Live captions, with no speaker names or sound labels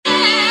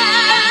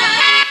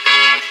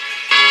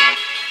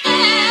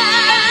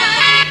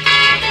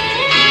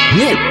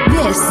This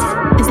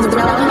is the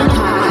Relevant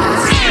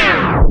Podcast.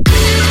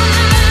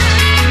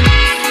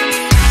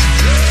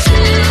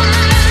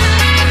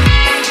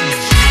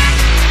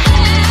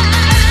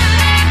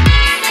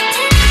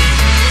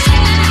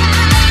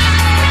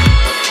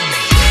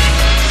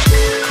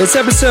 It's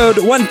episode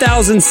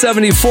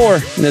 1074,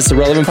 and it's the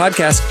Relevant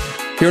Podcast.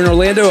 Here in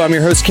Orlando, I'm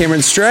your host,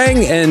 Cameron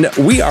Strang, and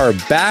we are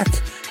back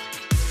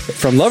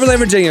from Loverland,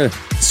 Virginia.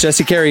 It's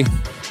Jesse Carey.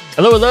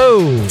 Hello,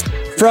 hello.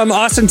 From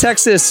Austin,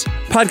 Texas,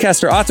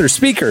 podcaster, author,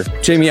 speaker,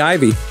 Jamie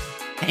Ivey.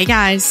 Hey,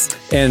 guys.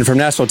 And from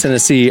Nashville,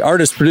 Tennessee,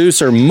 artist,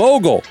 producer,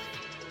 mogul,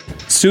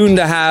 soon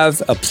to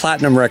have a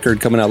platinum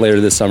record coming out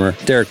later this summer,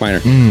 Derek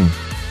Minor.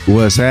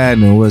 What's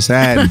happening? What's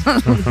happening?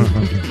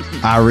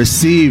 I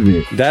receive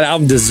it. That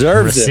album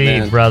deserves it,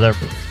 man. Brother.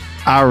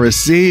 I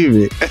receive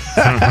it.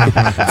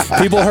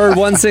 People heard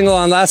one single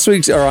on last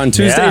week's or on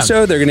Tuesday's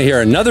show. They're going to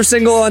hear another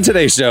single on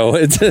today's show.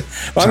 I'm going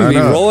to be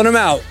rolling them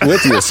out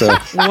with you. So,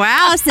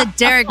 wow, it's the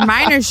Derek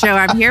Minor show.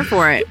 I'm here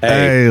for it.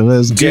 Hey,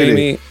 let's get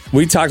Jamie, it.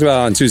 we talked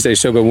about it on Tuesday's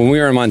show, but when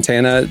we were in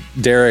Montana,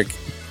 Derek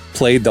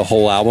played the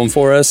whole album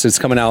for us. It's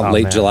coming out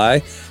late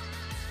July.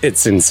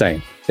 It's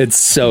insane. It's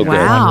so good.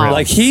 Wow.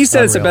 Like he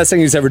said, it's the best thing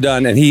he's ever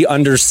done, and he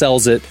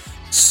undersells it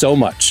so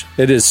much.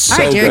 It is so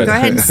All right, Derek, good. Go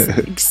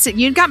ahead.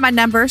 You got my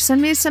number.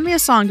 Send me a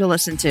song to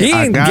listen to. He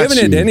ain't giving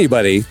it to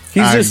anybody.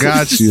 He's just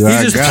playing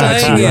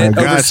it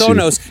over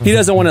Sonos. He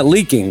doesn't want it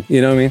leaking. You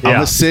know what I mean? I'm going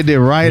to send it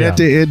right at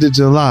the end of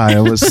July.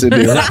 I'm going to send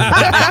it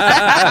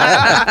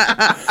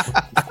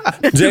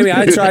Jamie,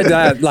 I tried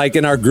that like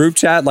in our group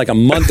chat like a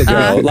month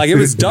ago. Like it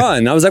was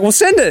done. I was like, well,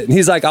 send it. And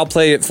he's like, I'll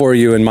play it for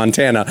you in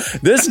Montana.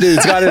 This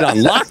dude's got it on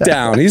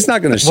lockdown. He's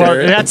not going to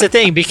share it. That's the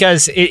thing,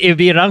 because it'd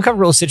be an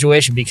uncomfortable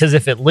situation, because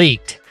if it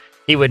leaked,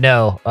 he would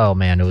know, oh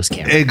man, it was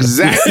Cameron.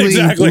 Exactly.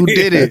 Who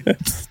did it?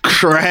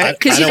 Correct.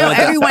 Because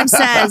everyone's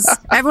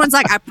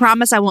like, I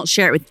promise I won't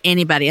share it with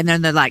anybody. And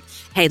then they're like,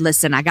 hey,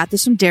 listen, I got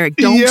this from Derek.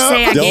 Don't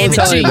say I gave it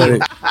to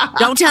you.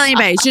 Don't tell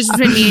anybody. It's just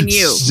between me and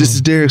you. This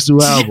is Derek's new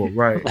album,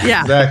 right?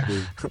 Yeah.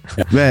 Exactly.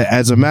 Man,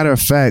 as a matter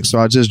of fact, so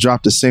I just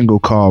dropped a single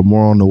called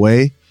More on the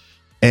Way.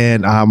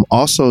 And I'm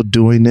also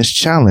doing this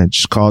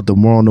challenge called the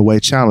More on the Way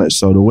Challenge.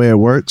 So the way it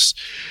works,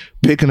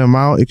 picking them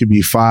out, it could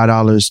be $5,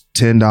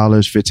 $10,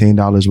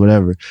 $15,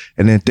 whatever.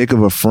 And then think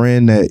of a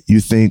friend that you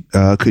think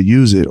could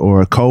use it,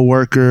 or a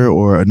coworker,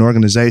 or an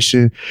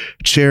organization,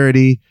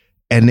 charity,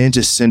 and then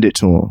just send it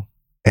to them.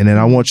 And then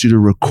I want you to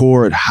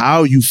record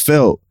how you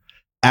felt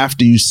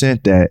after you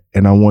sent that.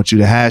 And I want you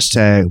to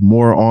hashtag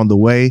More on the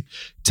Way,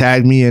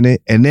 tag me in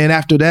it. And then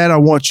after that, I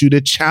want you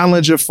to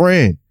challenge a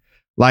friend.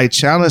 Like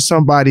challenge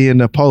somebody in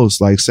the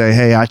post, like say,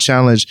 hey, I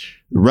challenge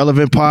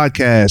Relevant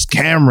Podcast,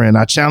 Cameron,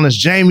 I challenge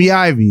Jamie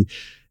Ivey.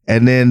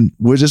 And then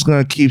we're just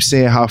going to keep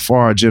seeing how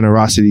far our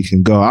generosity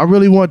can go. I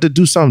really want to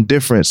do something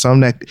different,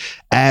 something that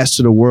adds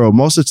to the world.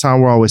 Most of the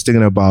time, we're always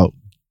thinking about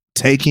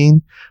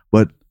taking,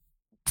 but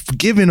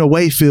giving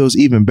away feels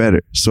even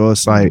better. So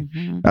it's like,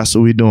 that's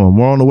what we're doing.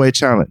 More on the Way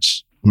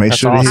challenge. Make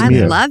sure to hit me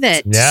up. I love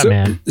it. Yeah,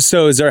 man.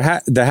 So is there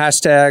the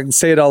hashtag,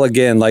 say it all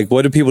again, like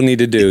what do people need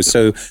to do?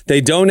 So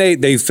they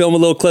donate, they film a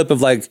little clip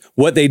of like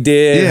what they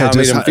did, how it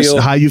made them feel.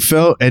 How you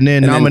felt, and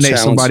then nominate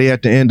somebody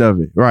at the end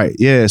of it. Right.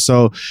 Yeah.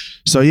 So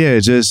yeah,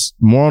 just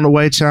More on the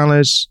Way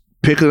challenge,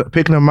 picking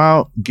them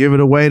out, give it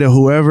away to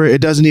whoever.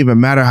 It doesn't even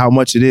matter how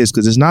much it is,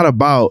 because it's not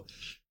about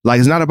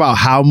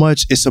how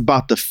much, it's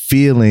about the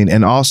feeling,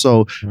 and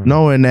also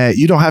knowing that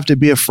you don't have to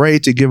be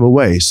afraid to give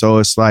away. So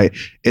it's like,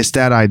 it's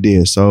that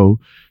idea. So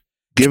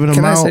giving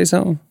them out. Can I say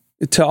something?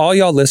 To all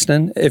y'all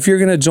listening, if you're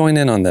going to join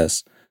in on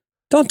this,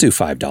 don't do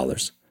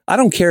 $5. I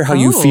don't care how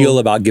you feel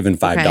about giving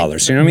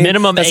 $5. You know what I mean?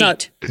 Minimum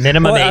 $8.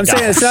 Minimum $8. I'm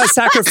saying it's not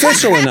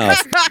sacrificial enough.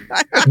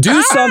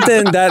 Do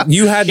something that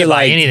you had to buy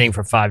like anything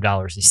for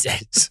 $5 these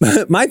days.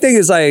 My thing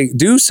is like,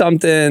 do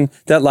something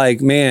that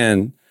like,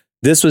 man,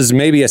 this was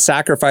maybe a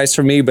sacrifice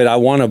for me, but I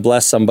want to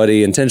bless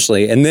somebody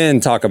intentionally, and then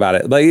talk about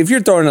it. Like if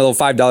you're throwing a little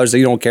 $5 that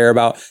you don't care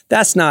about,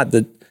 that's not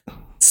the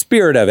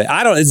spirit of it.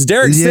 It's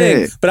Derek's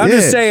thing, but I'm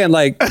just saying,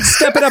 like,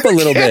 step it up a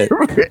little bit.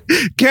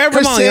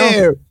 Cameron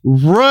said,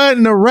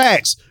 run the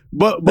racks.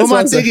 But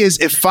my thing is,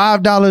 if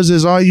 $5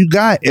 is all you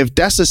got, if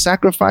that's a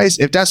sacrifice,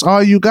 if that's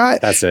all you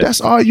got, that's it.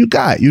 That's all you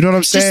got. You know what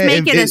I'm saying?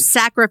 Just make it a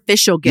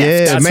sacrificial gift.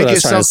 Yeah, that's make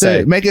it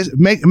something.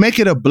 Make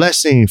it a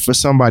blessing for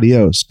somebody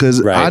else.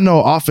 Because I know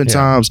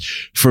oftentimes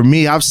for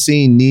me, I've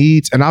seen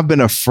needs and I've been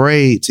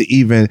afraid to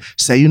even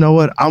say, you know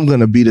what, I'm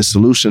gonna be the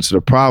solution to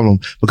the problem,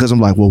 because I'm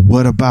like, well,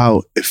 what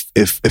about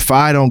if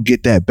I don't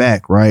get that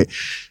back, right?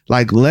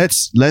 Like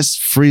let's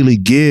freely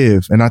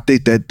give, and I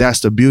think that's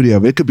the beauty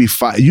of it. It could be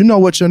 $5. You know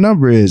what your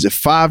number is. If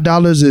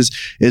 $5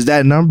 is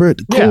that number,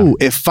 cool.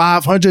 Yeah. If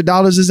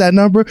 $500 is that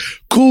number,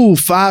 cool.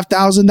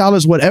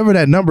 $5,000, whatever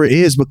that number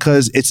is,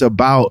 because it's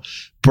about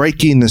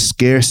breaking the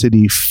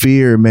scarcity,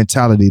 fear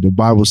mentality. The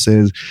Bible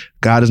says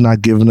God has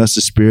not given us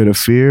the spirit of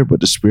fear, but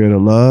the spirit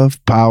of love,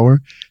 power,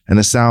 and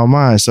a sound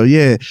mind. So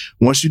yeah,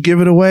 once you give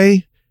it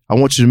away, I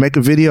want you to make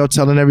a video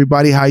telling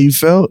everybody how you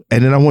felt,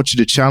 and then I want you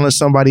to challenge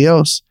somebody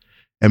else.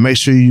 And make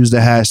sure you use the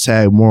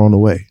hashtag More on the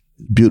Way.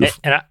 beautiful.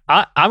 And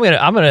I'm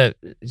gonna,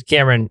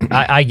 Cameron.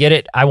 I get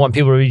it. I want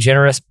people to be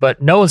generous,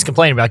 but no one's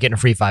complaining about getting a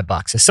free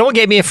 $5. If someone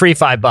gave me a free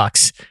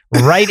 $5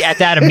 right at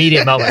that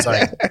immediate moment, it's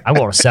like I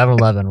want a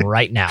 7-Eleven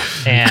right now,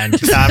 and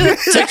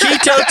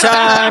taquito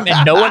time,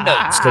 and no one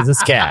knows because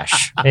it's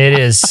cash. It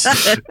is.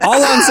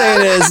 All I'm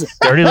saying is,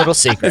 dirty little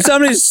secret. if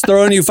somebody's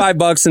throwing you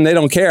 $5 and they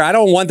don't care, I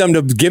don't want them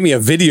to give me a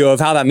video of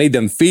how that made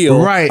them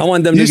feel. Right. I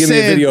want them to give me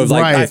a video of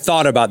like, right. I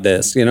thought about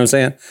this. You know what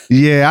I'm saying?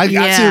 Yeah, I see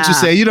what you're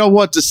saying. You don't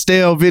want the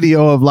stale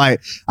video of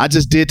like, I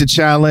just did the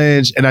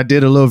challenge and I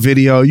did a little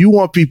video. You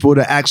want people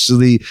to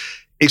actually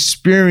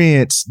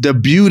experience the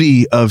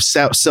beauty of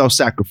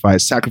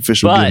self-sacrifice,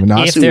 sacrificial giving.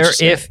 Now,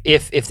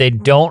 if they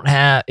don't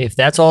have, if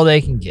that's all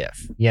they can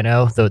give, you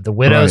know, the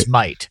widow's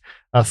mite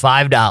of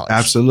 $5.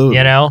 Absolutely.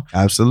 You know?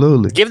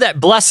 Absolutely. Give that,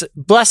 bless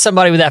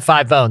somebody with that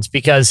 5 bones,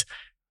 because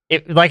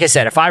like I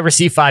said, if I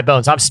receive 5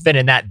 bones, I'm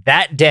spending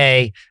that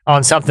day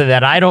on something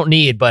that I don't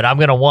need, but I'm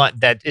going to want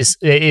that is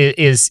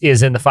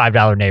in the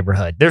 $5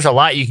 neighborhood. There's a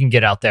lot you can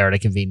get out there at a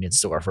convenience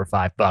store for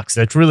 $5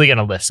 that's really going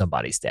to lift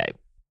somebody's day.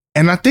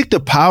 And I think the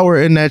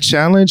power in that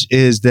challenge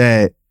is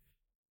that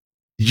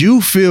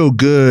you feel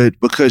good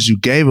because you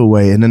gave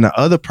away, and then the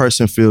other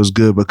person feels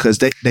good because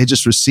they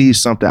just received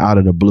something out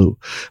of the blue.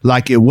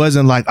 Like it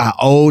wasn't like I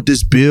owed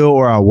this bill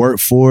or I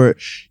worked for it.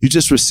 You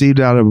just received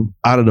it out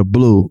of the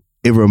blue.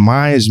 It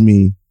reminds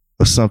me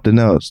of something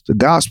else, the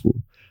gospel.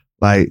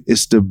 Like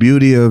it's the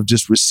beauty of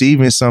just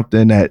receiving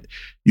something that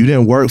you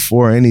didn't work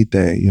for or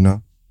anything, you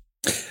know?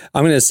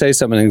 I'm going to say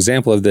something. An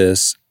example of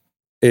this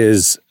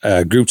is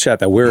a group chat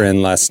that we're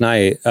in last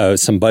night,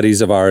 some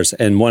buddies of ours.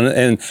 And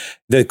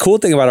the cool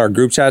thing about our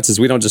group chats is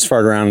we don't just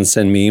fart around and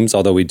send memes,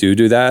 although we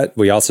do that.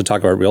 We also talk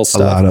about real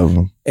stuff. A lot of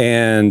them.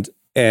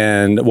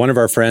 And one of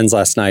our friends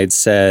last night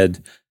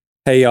said,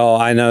 hey,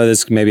 y'all, I know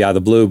this may be out of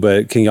the blue,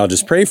 but can y'all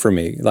just pray for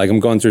me? Like I'm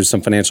going through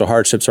some financial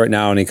hardships right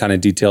now. And he kind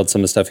of detailed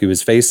some of the stuff he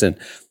was facing.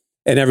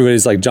 And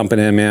everybody's like jumping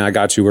in, man, I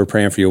got you. We're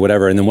praying for you,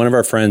 whatever. And then one of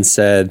our friends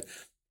said,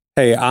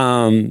 hey,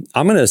 I'm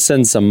going to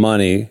send some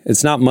money.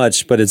 It's not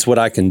much, but it's what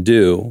I can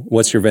do.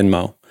 What's your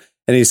Venmo?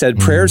 And he said,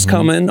 prayers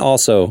coming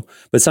also,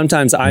 but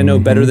sometimes I know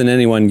better than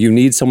anyone, you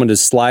need someone to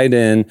slide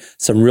in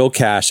some real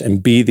cash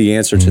and be the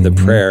answer to the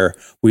prayer.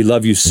 We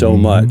love you so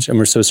much. And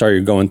we're so sorry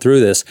you're going through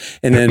this.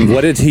 And then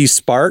what did he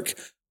spark?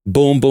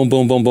 Boom, boom,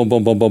 boom, boom, boom,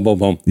 boom, boom, boom, boom,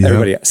 boom. Yep,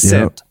 Everybody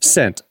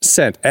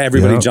sent.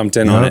 Everybody jumped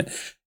in on it.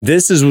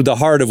 This is the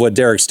heart of what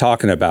Derek's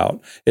talking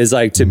about, is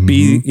like to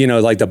be, you know,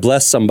 like to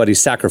bless somebody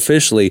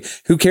sacrificially.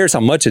 Who cares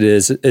how much it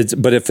is?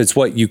 But if it's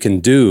what you can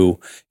do,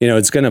 you know,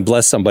 it's going to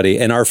bless somebody.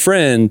 And our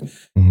friend,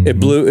 it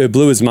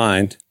blew his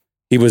mind.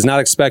 He was not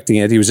expecting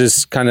it. He was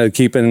just kind of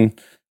keeping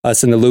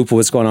us in the loop of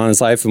what's going on in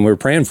his life. And we were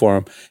praying for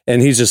him.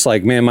 And he's just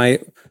like, man, my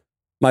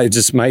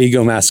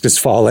ego mask is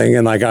falling,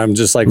 and like I'm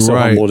just like so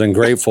humbled and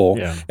grateful.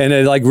 And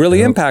it like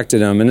really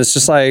impacted him. And it's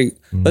just like,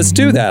 let's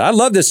do that. I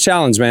love this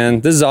challenge,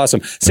 man. This is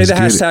awesome. Say the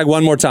hashtag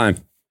one more time.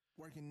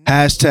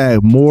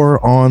 Hashtag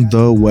more on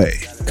the way.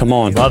 Come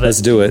on.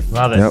 Let's do it.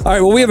 Love it. Yep. All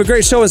right. Well, we have a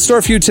great show in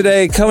store for you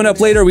today. Coming up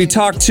later, we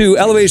talk to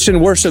Elevation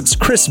Worship's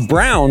Chris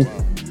Brown,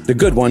 the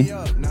good one.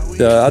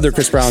 The other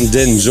Chris Brown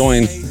didn't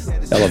join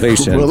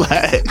Elevation.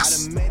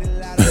 Relax.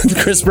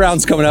 Chris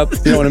Brown's coming up.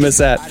 You don't want to miss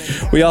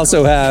that. We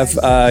also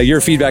have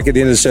your feedback at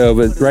the end of the show.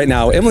 But right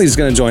now, Emily's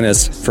going to join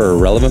us for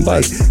Relevant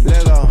Buzz.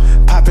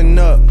 Popping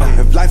up.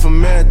 If life a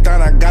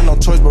marathon, I got no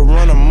choice but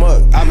run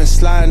amok. I've been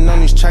sliding on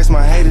these tracks.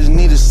 My haters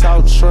need a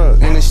salt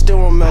truck, and it still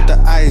won't melt the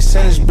ice.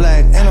 And it's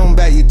black, and I'm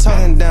back. You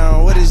talking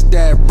down? What is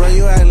that, bro?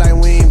 You act like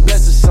we ain't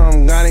blessed or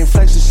something. God ain't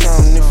flex or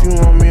something. If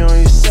you want me on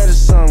your set or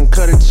something,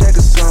 cut a check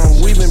or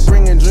something. We've been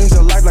bringing dreams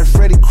to life like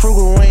Freddy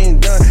Krueger. We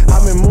ain't done.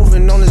 I've been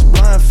moving on this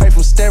blind faith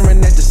from staring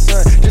at the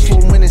sun. This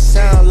what when it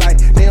sound like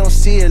they don't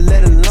see it,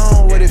 let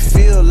alone what it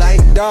feel like.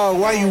 Dog,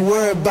 why you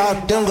worry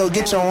about them? Go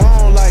get your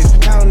own life.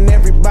 Counting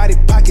everybody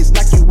pockets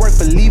like you work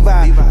for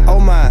Levi. Oh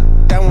my,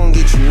 that won't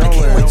get you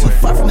nowhere. I came way too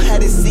far from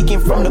hiding, seeking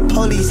from the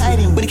police.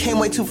 But it came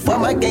way too far,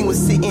 my gang was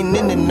sitting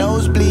in the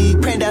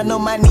nosebleed. Praying down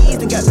on my knees,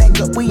 then got back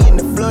up, we in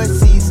the floor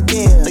seats.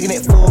 Yeah, looking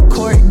at full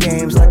court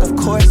games, like of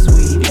course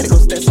we had to go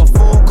steps on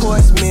full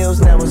course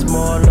meals, now it's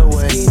more on the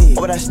way.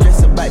 What I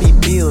stress about these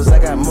bills, I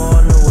got more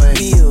on the way.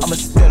 I'm a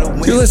still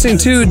a You're listening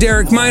to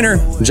Derek Minor,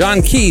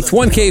 John Keith,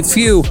 1K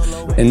Few,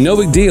 and No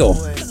Big Deal.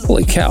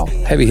 Holy cow,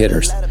 heavy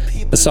hitters.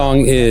 The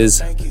song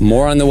is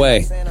More on the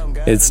Way.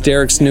 It's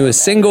Derek's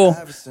newest single.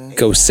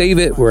 Go save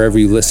it wherever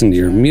you listen to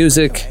your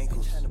music.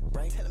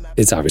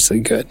 It's obviously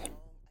good.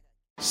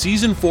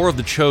 Season 4 of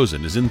The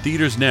Chosen is in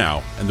theaters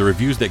now, and the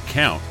reviews that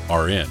count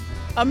are in.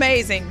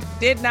 Amazing.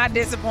 Did not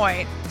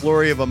disappoint.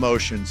 Flurry of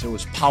emotions. It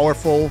was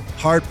powerful,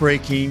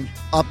 heartbreaking,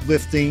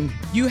 uplifting.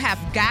 You have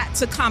got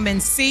to come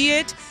and see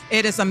it.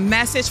 It is a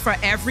message for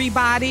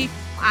everybody.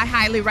 I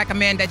highly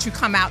recommend that you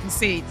come out and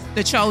see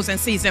The Chosen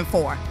Season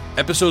 4.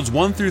 Episodes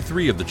 1 through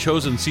 3 of The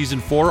Chosen Season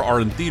 4 are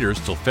in theaters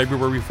till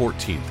February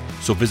 14th.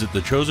 So visit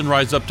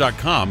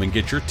thechosenriseup.com and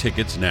get your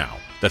tickets now.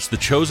 That's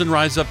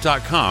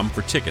thechosenriseup.com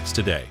for tickets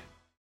today.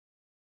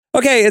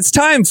 Okay, it's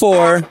time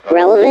for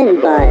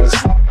Relevant Buzz.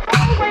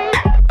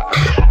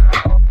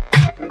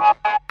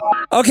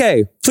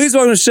 Okay, please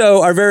welcome to the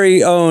show our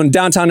very own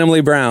Downtown Emily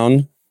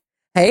Brown.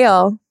 Hey,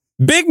 y'all.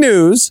 Big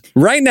news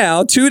right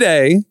now,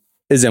 today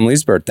is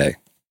Emily's birthday.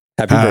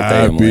 Happy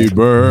birthday, Emily. Happy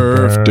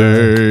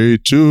birthday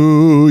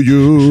to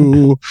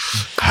you.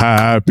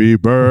 Happy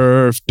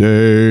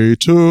birthday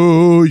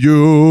to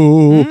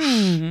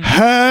you.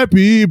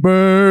 Happy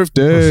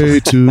birthday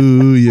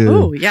to you.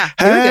 Oh, yeah.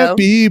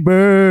 Happy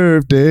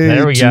birthday.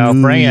 There we go.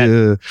 Bring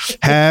it.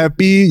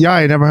 Happy. Y'all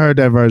ain't never heard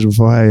that version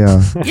before, hey,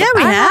 y'all. Yeah,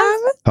 we have.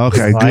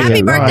 Okay, good.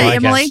 Happy birthday, Like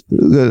Emily.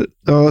 Good.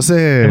 Oh,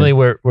 saying. Emily,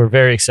 we're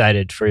very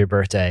excited for your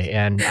birthday,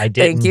 and I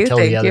didn't tell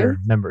the other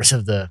members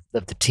of the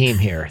team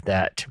here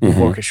that we've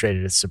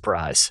orchestrated a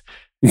surprise.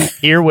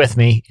 Here with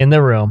me in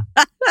the room,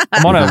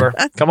 come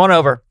on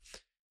over,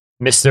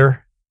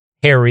 Mr.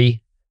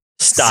 Harry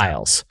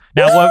Styles.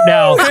 Now,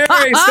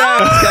 Harry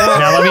Styles.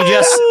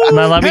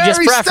 Now let me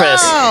just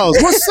preface. Styles,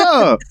 what's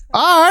up?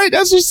 All right,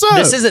 that's what's up.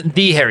 This isn't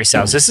the Harry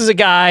Styles. This is a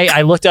guy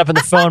I looked up in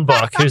the phone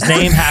book whose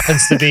name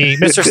happens to be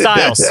Mr.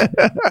 Styles.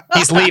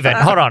 He's leaving.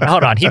 Hold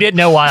on. He didn't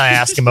know why I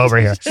asked him over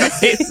here.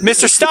 Hey,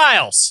 Mr.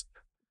 Styles.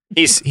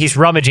 He's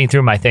rummaging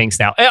through my things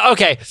now.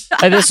 Okay,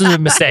 this was a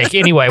mistake.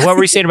 Anyway, what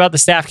were you saying about the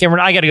staff, Cameron?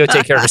 I got to go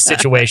take care of a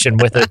situation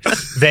with a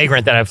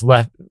vagrant that I've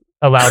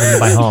allowed into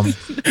my home.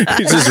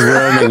 He's just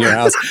roaming your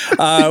house.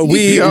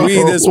 We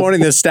this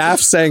morning, the staff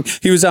sang,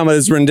 he was talking about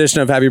his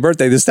rendition of Happy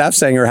Birthday. The staff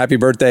sang her Happy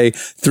Birthday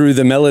through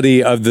the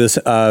melody of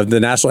the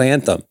national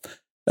anthem.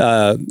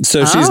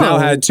 So she's now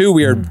had 2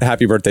 weird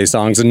Happy Birthday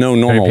songs and no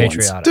normal Very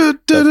ones.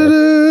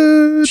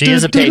 patriotic. She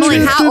is a patriot.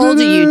 Emily, how old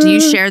are you? Do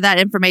you share that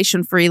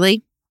information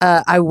freely?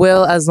 I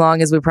will, as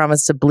long as we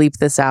promise to bleep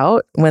this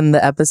out when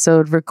the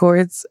episode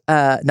records.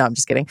 No, I'm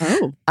just kidding.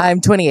 Oh. I'm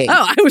 28. Oh,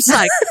 I was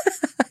like,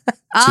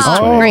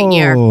 great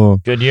year.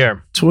 Good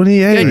year.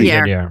 28. Good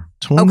year.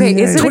 Okay,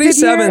 is it a good year?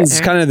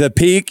 27's kind of the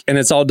peak, and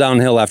it's all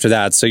downhill after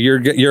that. So you're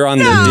on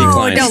the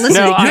decline. Don't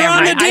listen to You're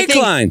Cameron. on the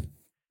decline.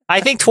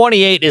 I think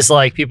 28 is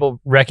like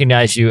people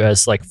recognize you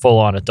as like full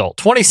on adult.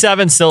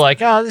 27 still like,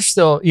 they're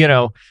still,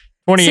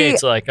 28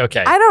 is like,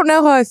 okay. I don't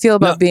know how I feel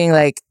about being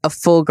like a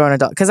full grown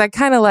adult, because I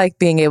kind of like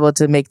being able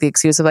to make the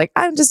excuse of like,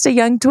 I'm just a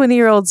young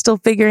 20-year-old still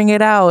figuring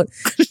it out.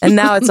 And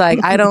now it's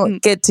like, I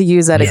don't get to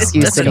use that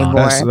excuse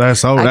anymore.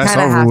 That's over. I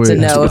kind of have to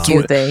know a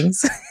few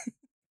things.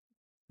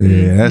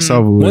 Yeah, that's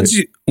over with.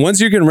 Once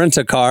you can rent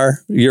a car,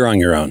 you're on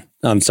your own.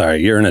 I'm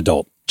sorry, you're an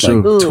adult.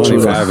 True. Like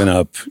 25 and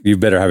up, you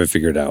better have it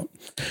figured out.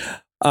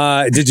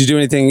 Did you do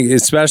anything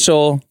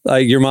special?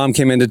 Like your mom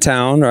came into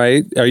town,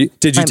 right?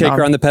 Did you take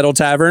her on the Pedal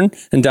Tavern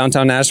in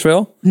downtown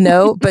Nashville?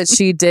 No, but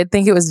she did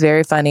think it was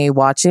very funny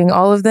watching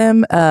all of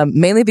them,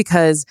 mainly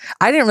because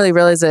I didn't really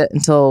realize it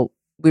until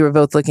we were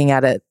both looking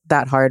at it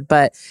that hard.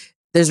 But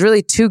there's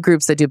really 2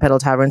 groups that do Pedal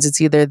Taverns. It's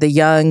either the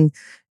young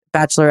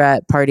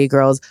bachelorette party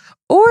girls,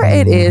 or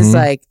it is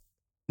like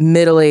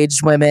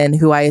middle-aged women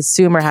who I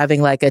assume are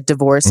having like a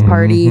divorce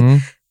party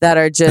that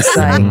are just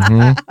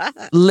like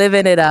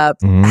living it up,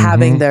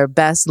 having their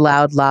best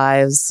loud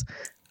lives.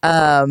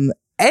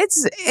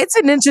 It's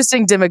an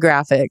interesting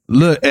demographic.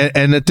 Look,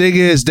 and the thing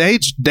is,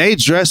 they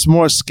dress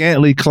more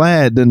scantily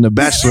clad than the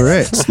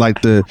bachelorettes.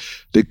 Like the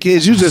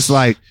kids, you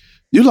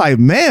like,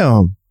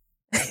 ma'am,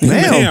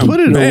 put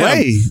it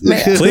away.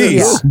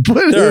 Please. Put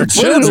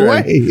it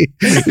away.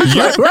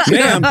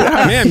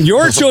 Ma'am,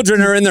 your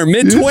children are in their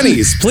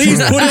mid-20s.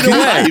 Please put it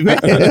away.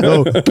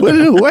 Put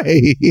it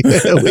away.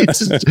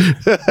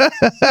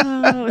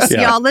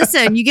 Y'all,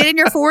 listen, you get in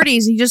your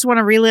 40s and you just want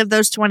to relive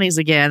those 20s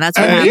again. That's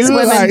what And these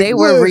happens. women, they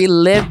were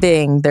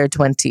reliving their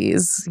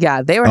 20s.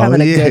 Yeah, they were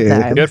having a good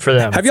time. Good for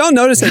them. Have y'all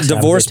noticed that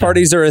divorce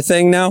parties are a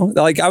thing now?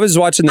 Like I was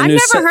watching the I've new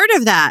never heard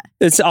of that.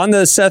 It's on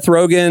the Seth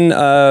Rogen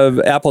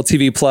Apple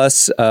TV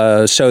Plus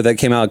show that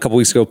came out a couple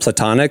weeks ago,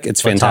 Platonic.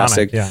 It's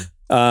fantastic. Yeah.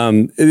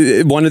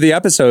 One of the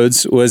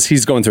episodes was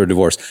he's going through a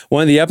divorce.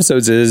 One of the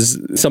episodes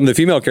is some of the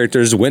female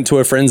characters went to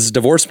a friend's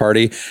divorce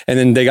party and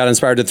then they got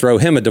inspired to throw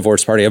him a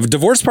divorce party.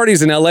 Divorce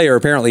parties in LA are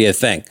apparently a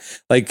thing.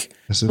 Like,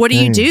 what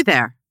do you do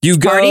there? You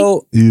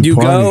go,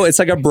 it's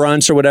like a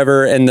brunch or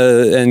whatever,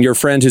 and your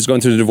friend who's going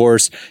through the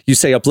divorce, you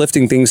say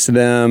uplifting things to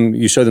them,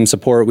 you show them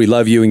support, we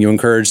love you, and you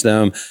encourage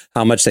them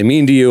how much they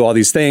mean to you, all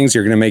these things,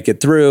 you're going to make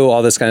it through,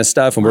 all this kind of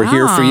stuff, and we're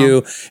here for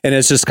you. And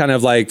it's just kind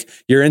of like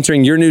you're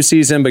entering your new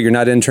season, but you're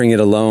not entering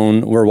it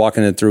alone. We're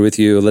walking it through with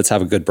you. Let's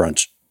have a good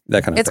brunch.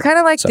 That kind of thing. It's kind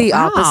of like the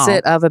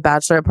opposite of a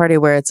bachelor party,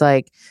 where it's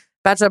like,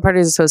 bachelor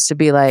parties are supposed to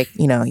be like,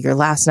 your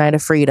last night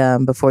of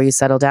freedom before you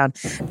settle down.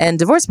 And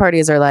divorce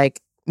parties are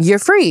like, you're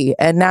free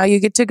and now you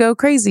get to go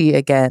crazy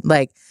again.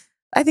 Like,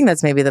 I think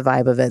that's maybe the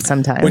vibe of it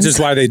sometimes. Which is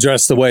why they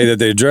dress the way that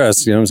they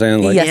dress. You know what I'm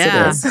saying? Like,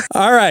 yes, it is.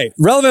 All right.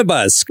 Relevant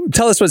Buzz.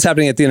 Tell us what's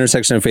happening at the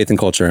intersection of faith and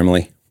culture,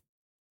 Emily.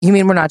 You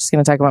mean we're not just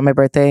going to talk about my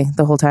birthday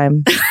the whole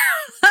time?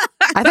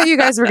 I thought you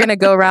guys were going to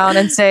go around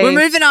and say... We're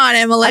moving on,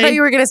 Emily. I thought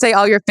you were going to say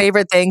all your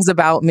favorite things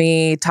about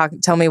me.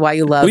 Tell me why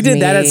you love me. We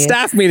did that at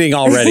staff meeting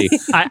already.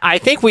 I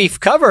think we've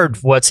covered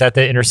what's at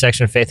the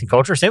intersection of faith and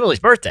culture. It's Emily's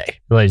birthday,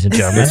 ladies and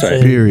gentlemen. That's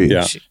right. Period.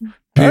 Yeah.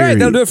 All right,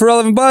 that'll do it for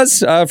Relevant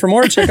Buzz. For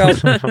more, check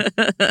out...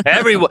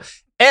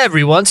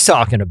 Everyone's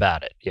talking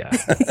about it.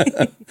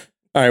 Yeah.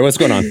 All right, what's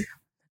going on?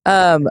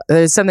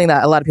 There's something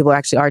that a lot of people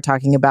actually are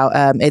talking about.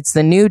 It's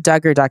the new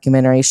Duggar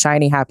documentary,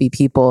 Shiny Happy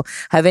People.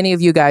 Have any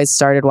of you guys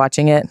started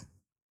watching it?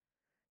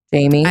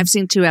 Jamie? I've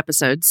seen 2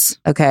 episodes.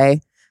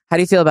 Okay. How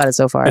do you feel about it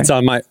so far? It's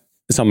on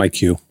my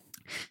queue.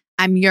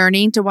 I'm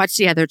yearning to watch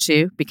the other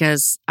 2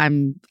 because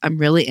I'm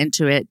really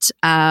into it.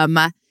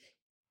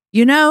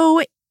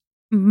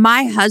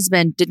 My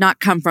husband did not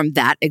come from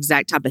that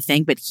exact type of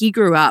thing, but he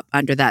grew up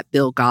under that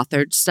Bill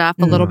Gothard stuff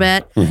a little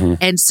bit. Mm-hmm.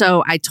 And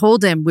so I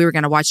told him we were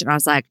going to watch it. And I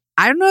was like,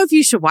 I don't know if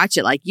you should watch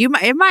it. Like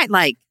it might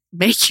like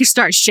make you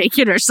start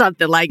shaking or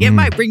something. Like it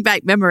might bring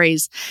back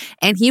memories.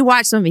 And he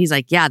watched some. He's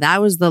like, yeah,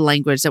 that was the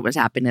language that was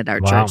happening at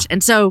our church.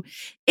 And so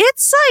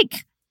it's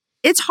like,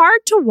 it's hard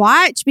to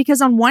watch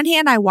because on one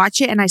hand, I watch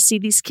it and I see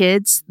these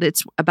kids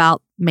that's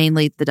about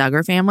mainly the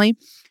Duggar family.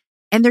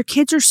 And their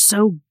kids are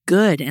so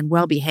good and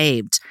well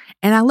behaved.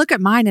 And I look at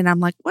mine and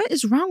I'm like, what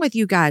is wrong with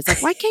you guys?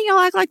 Like, why can't y'all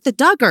act like the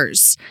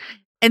Duggars?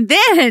 And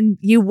then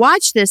you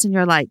watch this and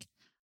you're like,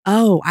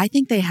 oh, I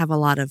think they might have a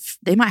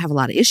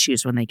lot of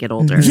issues when they get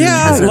older.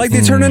 Yeah, like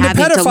they turn into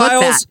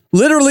pedophiles,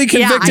 literally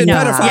convicted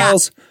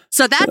pedophiles. Yeah.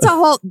 So that's a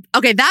whole,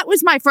 okay, that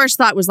was my first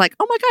thought was like,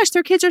 oh my gosh,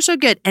 their kids are so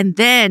good. And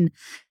then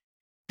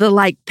the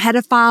like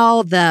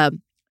pedophile,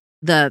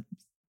 the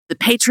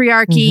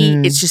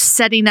patriarchy, it's just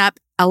setting up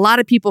a lot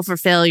of people for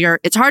failure.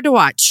 It's hard to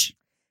watch.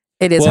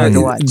 It is hard to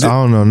watch. I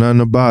don't know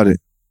nothing about it.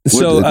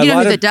 So you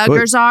know who the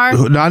Duggars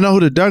are? I know who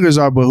the Duggars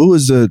are, but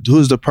who's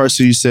the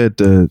person you said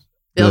Bill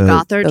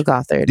Gothard? Bill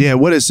Gothard. Yeah,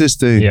 what is his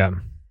thing? Yeah.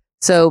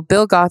 So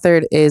Bill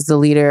Gothard is the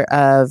leader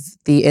of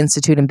the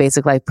Institute in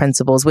Basic Life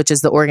Principles, which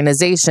is the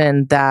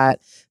organization that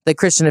the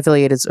Christian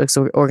affiliated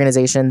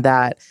organization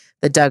that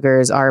the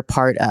Duggars are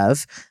part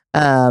of.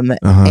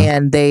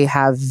 And they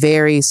have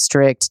very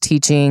strict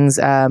teachings.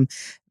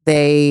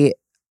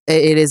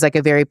 It is like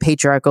a very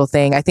patriarchal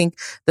thing. I think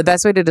the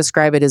best way to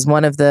describe it is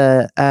one of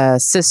the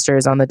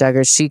sisters on the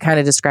Duggars. She kind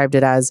of described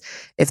it as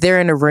if they're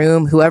in a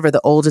room, whoever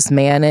the oldest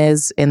man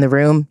is in the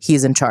room,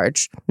 he's in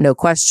charge. No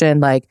question.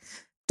 Like,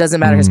 doesn't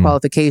matter his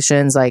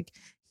qualifications. Like,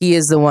 he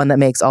is the one that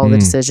makes all the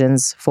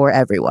decisions for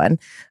everyone.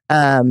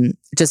 And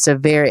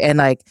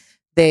like,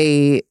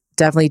 they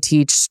definitely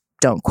teach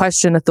don't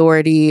question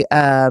authority,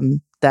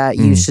 that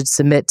you should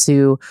submit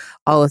to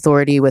all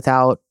authority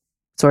without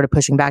sort of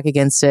pushing back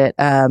against it.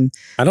 I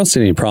don't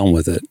see any problem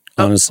with it,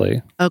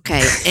 honestly.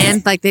 Okay.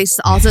 And like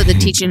also the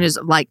teaching is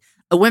like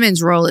a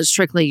women's role is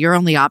strictly your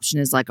only option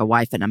is like a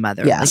wife and a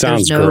mother. Yeah. Like,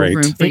 Sounds there's no great.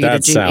 room for you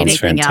That to do sounds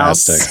anything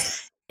fantastic.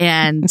 else.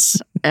 And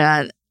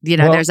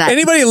there's that.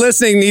 Anybody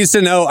listening needs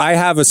to know I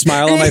have a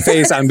smile on my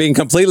face. I'm being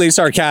completely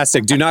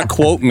sarcastic. Do not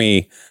quote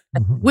me.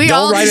 We Don't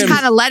all write just him-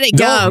 kind of let it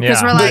go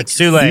because we're like, it's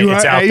too late.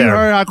 It's out You there.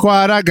 heard how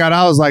quiet I got.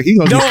 I was like, he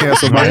gonna get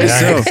canceled by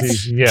himself.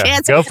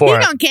 Yeah, go for he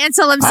it. gonna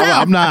cancel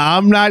himself.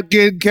 I'm not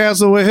getting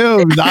canceled with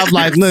him. I'm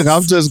like, look,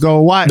 I'm just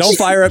gonna watch. Don't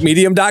fire up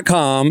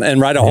medium.com and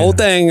write a whole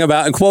thing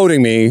about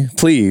quoting me,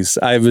 please.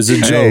 I was a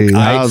Hey, joke.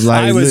 I was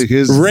like, I was look,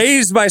 his-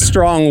 raised by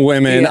strong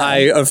women.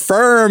 I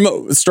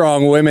affirm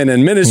strong women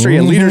in ministry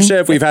and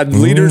leadership. We've had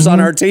leaders on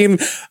our team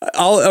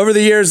all over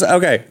the years.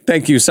 Okay,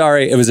 thank you.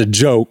 Sorry, it was a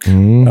joke.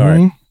 All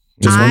right.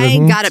 I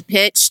got a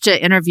pitch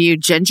to interview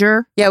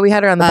Ginger. Yeah, we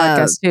had her on the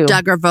podcast too.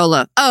 Duggar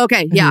Vola. Oh,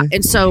 okay. Yeah.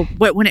 And so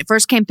when it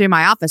first came through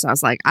my office, I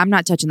was like, I'm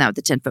not touching that with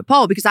the 10-foot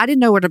pole because I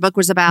didn't know what her book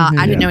was about.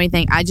 I didn't know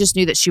anything. I just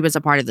knew that she was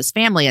a part of this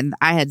family and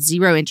I had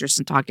zero interest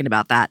in talking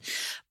about that.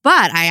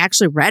 But I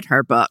actually read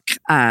her book.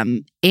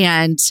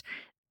 And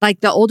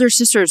like the older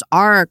sisters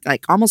are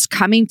like almost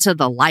coming to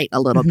the light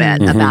a little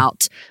bit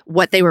about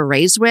what they were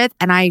raised with.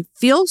 And I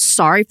feel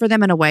sorry for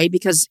them in a way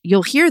because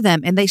you'll hear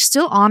them and they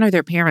still honor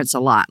their parents a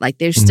lot. Like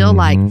they're still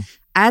like,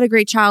 I had a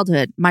great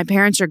childhood. My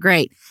parents are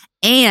great.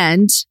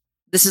 And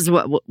this is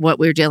what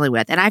we're dealing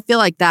with. And I feel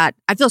like that,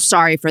 I feel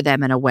sorry for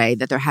them in a way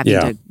that they're having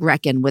to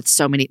reckon with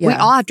so many. We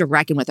all have to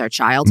reckon with our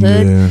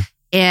childhood.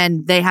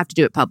 And they have to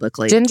do it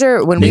publicly.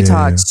 Ginger, when we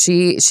talked,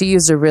 she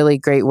used a really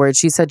great word.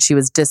 She said she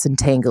was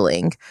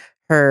disentangling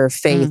her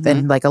faith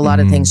and like a lot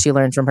of things she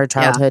learned from her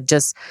childhood,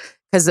 just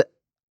because,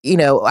 you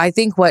know, I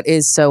think what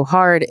is so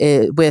hard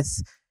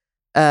with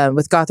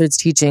Gothard's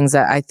teachings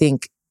that I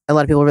think a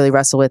lot of people really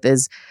wrestle with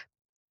is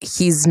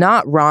he's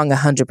not wrong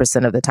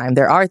 100% of the time.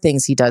 There are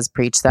things he does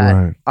preach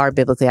that are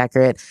biblically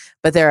accurate,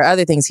 but there are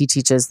other things he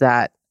teaches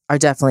that are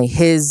definitely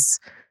his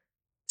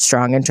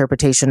strong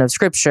interpretation of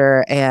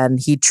scripture, and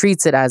he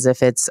treats it as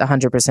if it's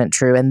 100%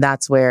 true. And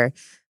that's where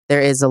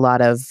there is a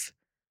lot of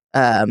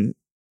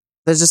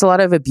there's just a lot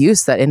of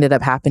abuse that ended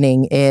up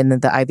happening in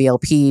the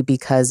IBLP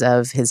because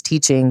of his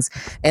teachings.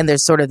 And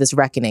there's sort of this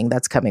reckoning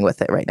that's coming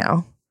with it right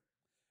now.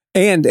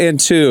 And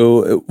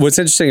two, what's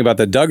interesting about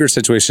the Duggar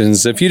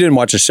situations, if you didn't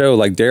watch a show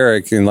like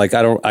Derek and like,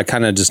 I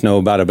kind of just know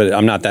about it, but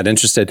I'm not that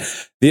interested.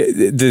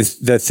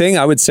 The thing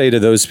I would say to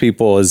those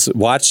people is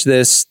watch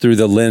this through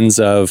the lens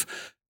of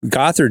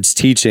Gothard's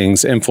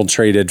teachings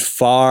infiltrated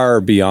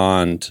far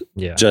beyond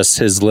just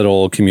his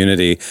little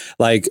community,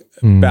 like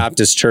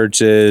Baptist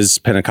churches,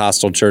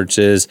 Pentecostal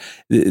churches.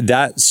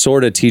 That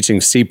sort of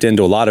teaching seeped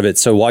into a lot of it.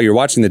 So while you're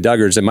watching the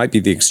Duggars, it might be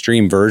the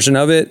extreme version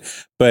of it,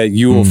 but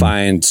you will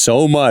find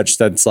so much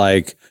that's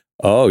like,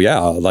 oh yeah,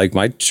 like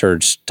my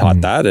church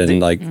taught that, and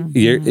like and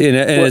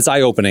it's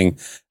eye opening,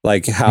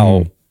 like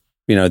how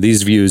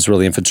these views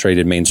really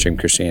infiltrated mainstream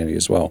Christianity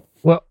as well.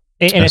 Well,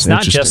 and it's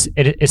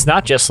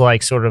not just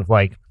like sort of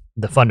like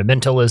the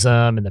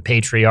fundamentalism and the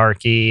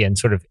patriarchy and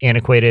sort of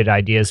antiquated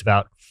ideas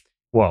about,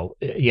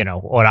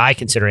 what I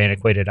consider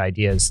antiquated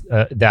ideas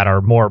that are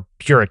more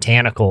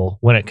puritanical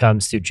when it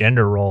comes to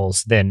gender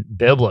roles than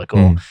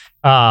biblical.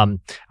 I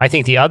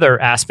think the other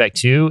aspect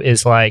too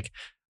is like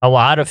a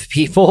lot of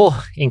people,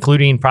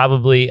 including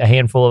probably a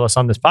handful of us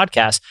on this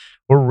podcast,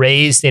 were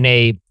raised in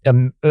a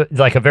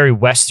very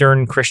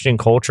Western Christian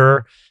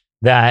culture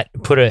that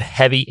put a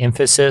heavy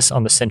emphasis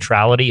on the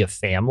centrality of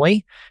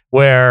family,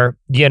 where,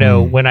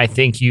 when I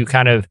think you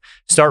kind of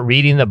start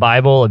reading the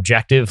Bible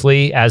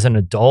objectively as an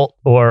adult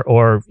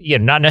or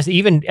not necessarily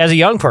even as a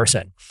young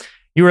person,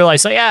 you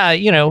realize like,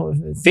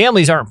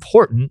 families are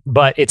important,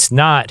 but it's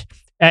not.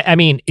 I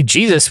mean,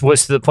 Jesus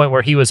was to the point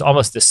where he was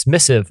almost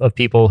dismissive of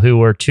people who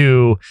were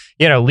too,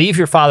 leave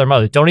your father and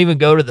mother. Don't even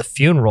go to the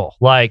funeral.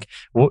 Like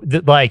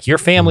your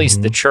family's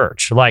the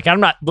church. Like I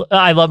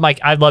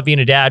love being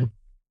a dad.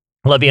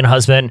 I love being a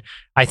husband.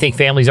 I think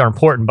families are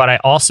important, but I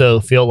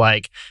also feel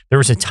like there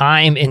was a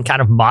time in kind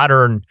of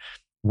modern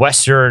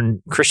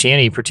Western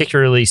Christianity,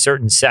 particularly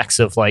certain sects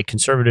of like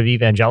conservative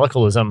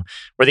evangelicalism,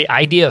 where the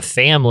idea of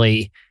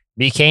family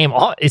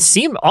it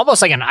seemed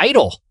almost like an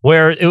idol,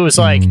 where it was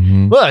like,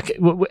 look,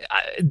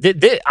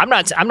 I'm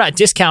not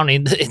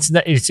discounting.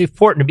 It's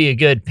important to be a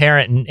good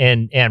parent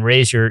and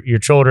raise your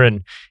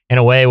children in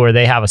a way where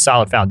they have a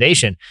solid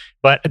foundation.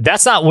 But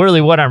that's not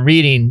really what I'm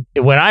reading.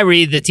 When I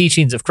read the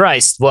teachings of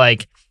Christ,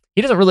 like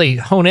he doesn't really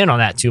hone in on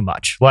that too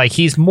much. Like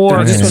he's more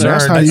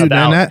concerned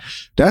about.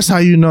 That's how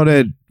you know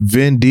that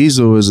Vin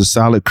Diesel is a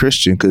solid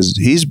Christian, because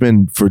he's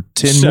been for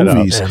 10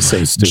 movies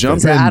jumping.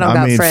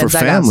 For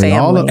family.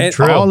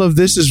 All of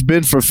this has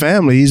been for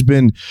family. He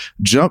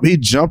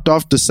jumped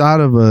off the side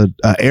of an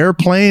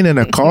airplane in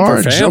a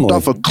car, jumped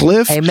off a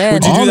cliff. Amen.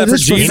 Would you do that for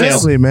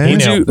Jesus? Family, man.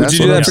 Would you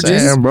do that for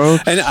Jesus, bro?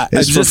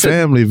 It's for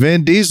family.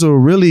 Vin Diesel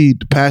really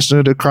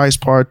passionate of Christ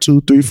part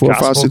 2, 3, 4,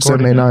 5, 6,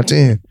 7, 8, 9,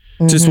 10.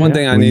 Just one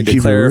thing I need to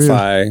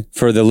clarify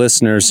for the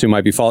listeners who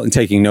might be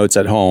taking notes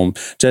at home.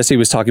 Jesse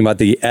was talking about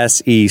the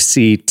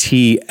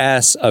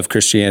SECTS of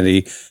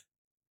Christianity,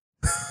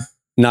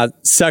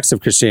 not sex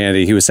of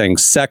Christianity. He was saying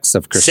sex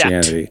of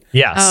Christianity. Sect.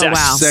 Yeah. Oh,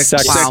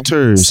 sex. wow.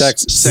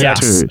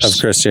 Sectors of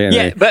Christianity.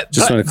 Yeah, but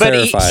just want to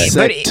clarify.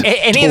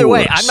 And either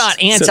way, I'm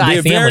not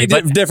anti-family.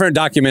 But different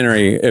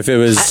documentary if it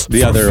was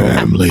the other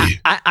family.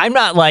 I'm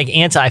not like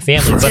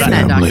anti-family, but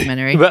that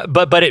documentary.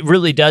 But it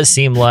really does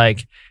seem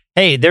like,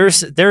 hey,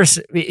 there's a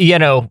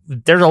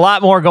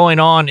lot more going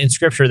on in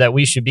Scripture that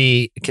we should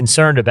be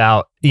concerned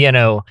about,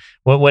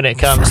 when it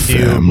comes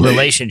to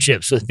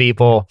relationships with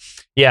people,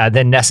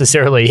 than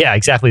necessarily,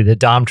 exactly, the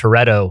Dom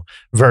Toretto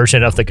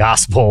version of the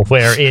gospel,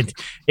 where it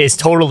is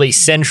totally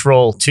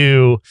central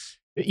to,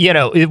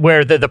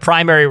 where the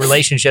primary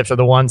relationships are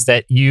the ones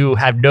that you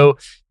have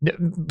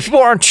people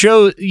aren't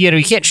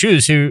you can't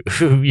choose who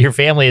your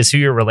family is, who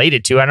you're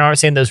related to. I'm not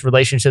saying those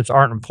relationships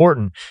aren't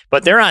important,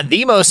 but they're not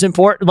the most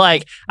important.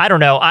 Like, I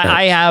don't know.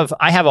 I have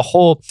a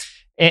whole,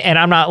 and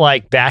I'm not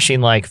like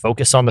bashing like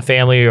Focus on the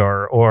Family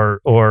or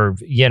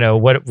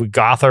what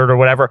Gothard or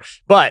whatever,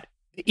 but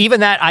even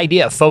that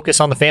idea of focus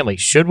on the family,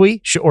 should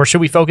we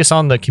focus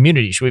on the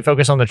community? Should we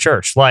focus on the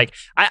church? Like,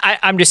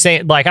 I'm just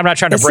saying, like, I'm not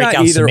trying to break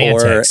down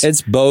semantics.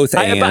 It's both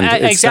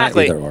and. Exactly. It's not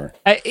either or.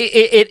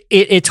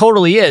 It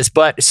totally is.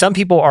 But some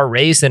people are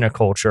raised in a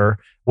culture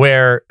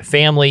where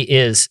family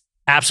is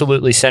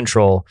absolutely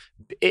central,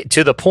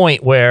 to the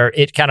point where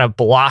it kind of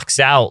blocks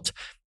out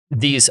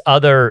these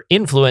other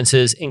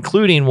influences,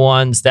 including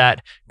ones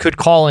that could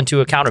call into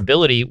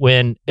accountability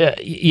when,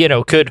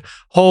 could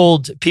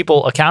hold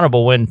people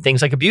accountable when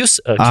things like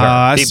abuse occur.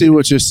 I see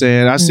what you're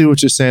saying. So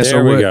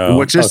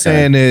what you're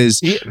saying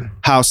is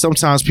how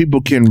sometimes people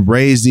can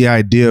raise the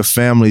idea of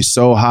family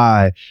so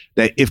high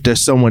that if there's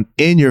someone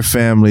in your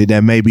family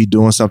that may be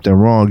doing something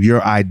wrong,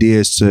 your idea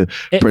is to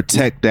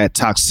protect that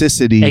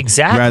toxicity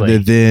rather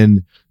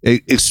than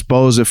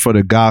expose it for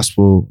the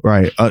gospel,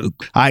 right?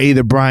 I.e.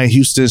 the Brian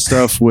Houston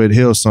stuff with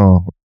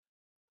Hillsong.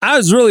 I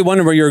was really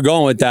wondering where you were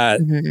going with that.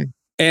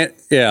 And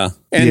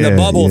the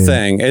bubble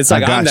thing. It's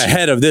like, I'm the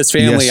head of this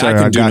family. Yes, I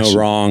can do no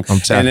wrong.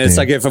 And it's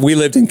like, if we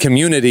lived in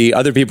community,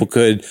 other people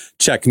could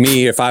check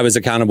me if I was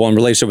accountable in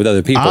relationship with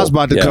other people. I was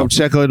about to come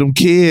check on them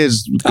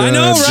kids. I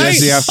know, right?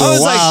 Jesse, after a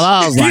while,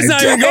 I was he's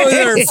not even going to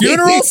their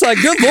funerals. Like,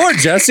 good Lord,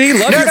 Jesse,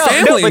 love your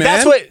family,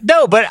 man.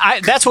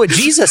 That's what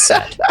Jesus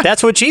said.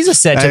 That's what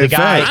Jesus said to the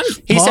guy.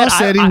 Paul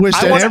said he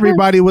wished that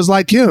everybody was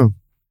like him.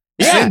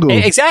 Yeah, single.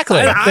 Exactly.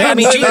 I'm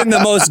living the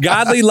most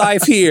godly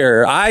life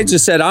here. I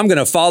just said I'm going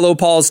to follow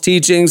Paul's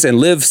teachings and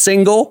live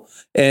single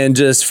and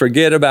just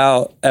forget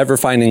about ever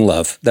finding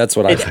love. That's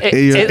what I think.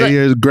 In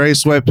your gray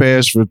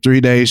sweatpants for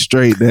 3 days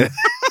straight. Then.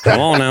 Come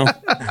on now.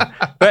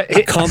 But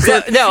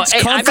comfort.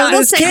 I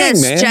will say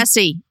this, man.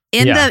 Jesse,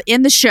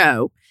 in the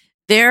show,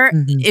 there,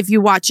 if you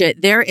watch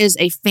it, there is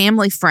a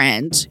family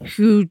friend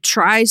who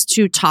tries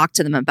to talk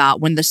to them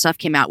about when the stuff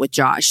came out with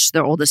Josh,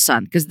 their oldest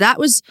son, because that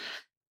was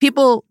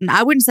people.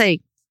 I wouldn't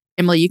say,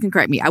 Emily, you can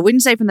correct me. I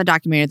wouldn't say from the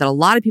documentary that a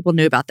lot of people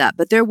knew about that,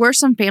 but there were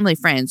some family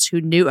friends who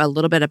knew a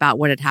little bit about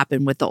what had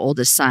happened with the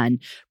oldest son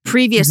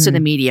previous to the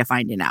media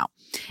finding out.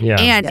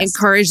 And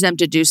encourage them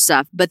to do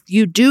stuff. But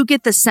you do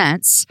get the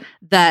sense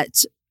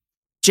that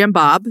Jim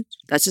Bob,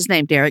 that's his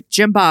name, Derek,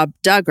 Jim Bob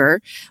Duggar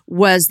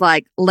was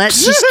like,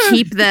 let's just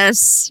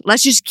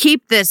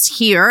keep this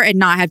here and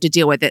not have to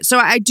deal with it. So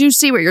I do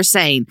see what you're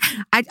saying.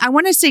 I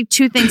want to say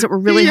two things that were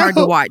really hard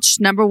to watch.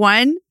 Number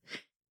one,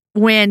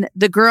 when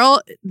the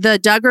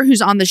Duggar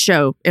who's on the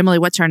show, Emily,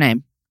 what's her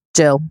name?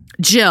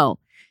 Jill.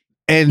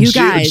 And you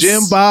guys,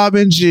 Jim, Bob,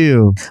 and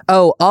Jill.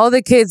 Oh, all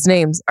the kids'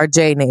 names are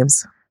J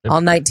names. All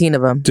 19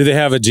 of them. Do they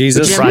have a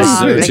Jesus?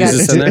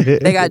 Jesus in there?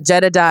 They got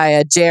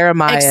Jedediah,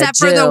 Jeremiah, except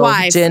Jill, for the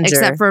wife, Ginger,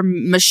 except for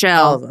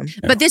Michelle. All of them.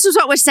 But this is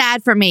what was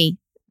sad for me.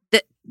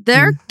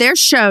 Their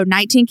show,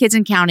 19 Kids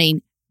and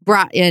Counting,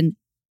 brought in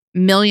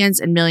millions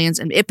and millions,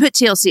 and it put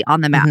TLC on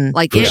the map.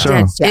 Like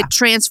it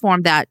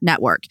transformed that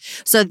network.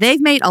 So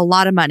they've made a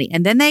lot of money.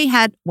 And then they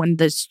had, when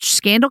the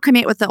scandal came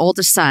out with the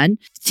oldest son,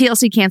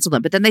 TLC canceled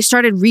them. But then they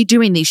started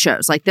redoing these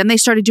shows. Like then they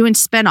started doing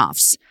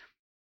spinoffs.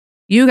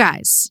 You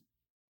guys,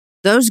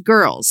 those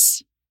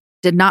girls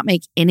did not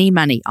make any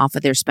money off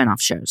of their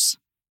spinoff shows.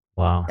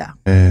 Wow.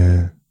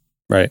 Yeah.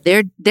 Right.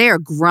 They are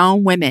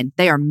grown women.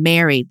 They are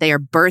married. They are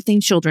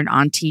birthing children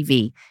on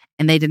TV,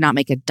 and they did not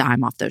make a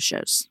dime off those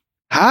shows.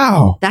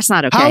 How? That's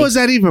not okay. How is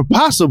that even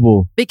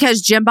possible?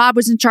 Because Jim Bob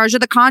was in charge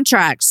of the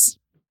contracts.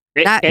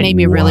 That made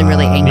me really,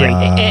 really angry.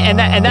 And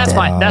that's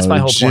my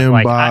whole point. Jim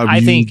Like Bob, I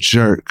think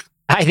jerk.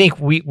 I think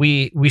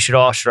we should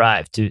all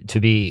strive to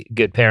be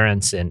good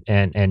parents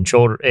and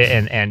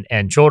children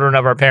and children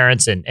of our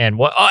parents and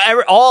what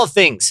all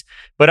things.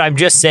 But I'm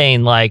just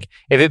saying, like,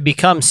 if it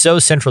becomes so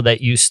central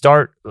that you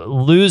start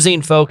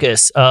losing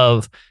focus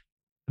of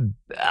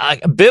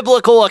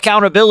biblical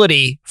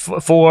accountability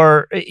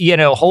for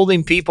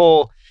holding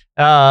people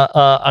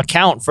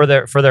account for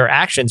their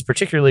actions,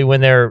 particularly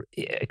when they're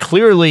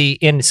clearly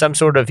in some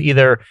sort of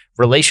either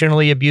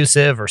relationally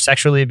abusive or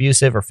sexually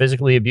abusive or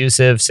physically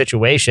abusive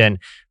situation,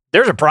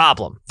 there's a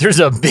problem.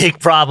 There's a big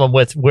problem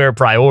with where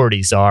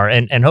priorities are.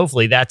 And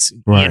hopefully that's,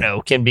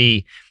 can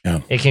be,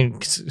 it can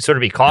sort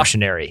of be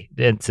cautionary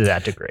to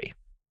that degree.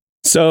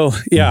 So,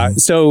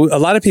 so a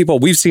lot of people,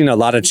 we've seen a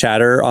lot of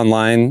chatter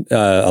online,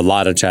 a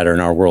lot of chatter in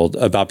our world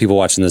about people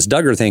watching this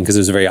Duggar thing because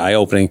it was very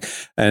eye-opening,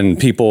 and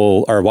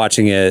people are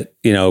watching it,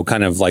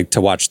 kind of like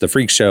to watch the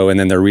freak show, and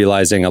then they're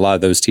realizing a lot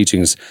of those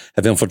teachings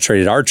have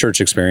infiltrated our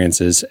church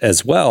experiences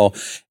as well.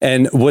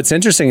 And what's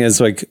interesting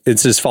is like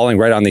it's just falling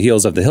right on the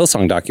heels of the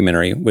Hillsong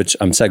documentary, which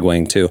I'm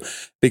segueing to,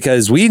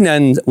 because we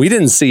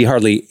didn't see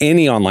hardly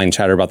any online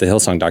chatter about the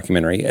Hillsong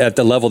documentary at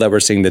the level that we're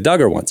seeing the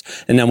Duggar ones.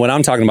 And then what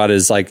I'm talking about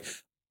is like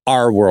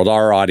our world,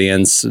 our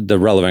audience, the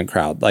relevant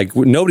crowd. Like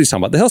nobody's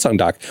talking about the Hillsong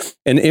doc.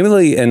 And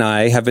Emily and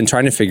I have been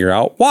trying to figure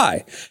out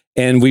why.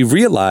 And we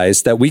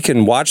realized that we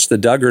can watch the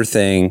Duggar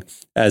thing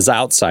as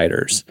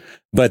outsiders.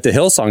 But the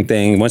Hillsong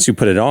thing, once you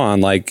put it on,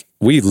 like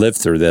we lived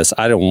through this.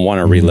 I don't want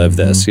to relive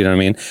this. You know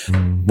what I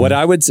mean? What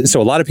I would,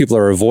 so a lot of people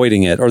are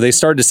avoiding it, or they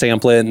started to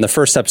sample it. And the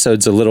first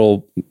episode's a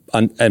little,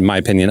 in my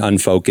opinion,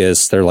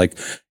 unfocused. They're like,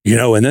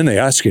 and then they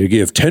ask you to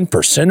give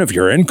 10% of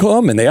your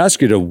income, and they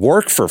ask you to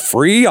work for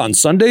free on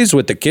Sundays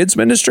with the kids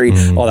ministry,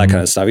 all that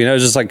kind of stuff.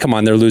 It's just like, come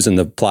on, they're losing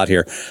the plot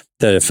here,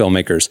 the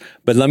filmmakers.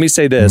 But let me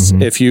say this,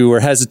 if you were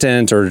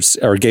hesitant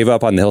or gave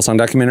up on the Hillsong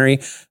documentary,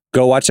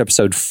 go watch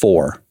episode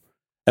 4.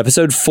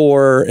 Episode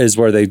 3 is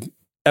where they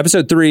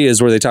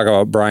talk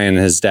about Brian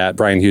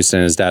Houston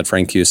and his dad,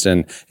 Frank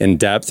Houston, in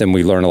depth. And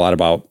we learn a lot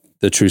about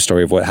the true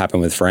story of what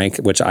happened with Frank,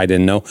 which I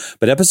didn't know.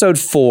 But episode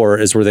 4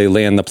 is where they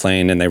land the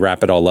plane and they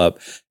wrap it all up.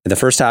 And the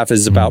first half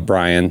is about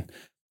Brian.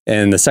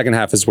 And the second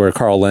half is where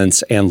Carl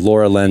Lentz and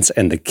Laura Lentz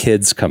and the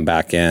kids come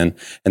back in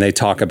and they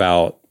talk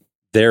about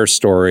their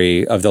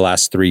story of the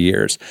last 3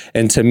 years.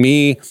 And to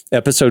me,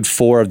 episode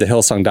 4 of the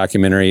Hillsong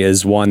documentary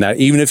is one that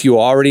even if you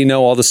already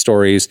know all the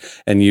stories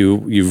and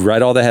you've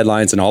read all the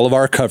headlines and all of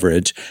our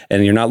coverage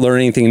and you're not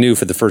learning anything new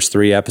for the first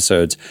 3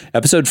 episodes,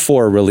 episode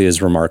 4 really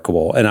is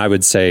remarkable. And I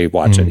would say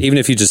watch it, even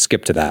if you just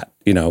skip to that,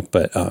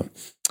 but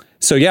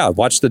so yeah,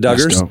 watch the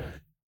Duggars.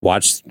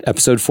 Watch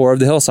episode 4 of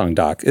the Hillsong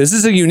doc. This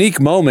is a unique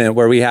moment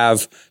where we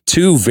have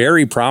 2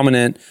 very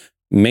prominent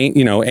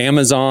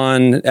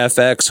Amazon,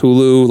 FX,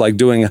 Hulu, like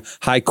doing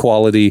high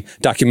quality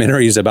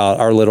documentaries about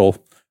our little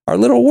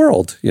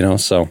world,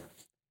 so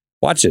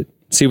watch it,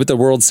 see what the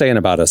world's saying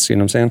about us. You know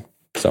what I'm saying?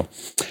 So,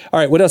 all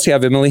right. What else do you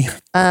have, Emily?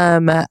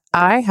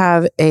 I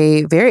have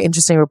a very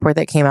interesting report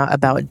that came out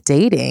about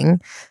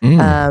dating.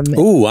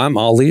 Ooh, I'm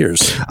all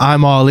ears.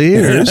 I'm all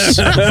ears.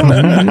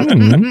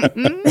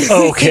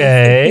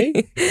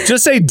 Okay.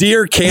 Just say,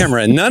 "Dear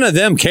Cameron." None of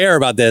them care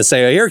about this.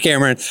 Say, "Here,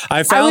 Cameron,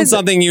 I found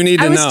something you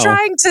need to know." I was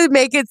trying to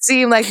make it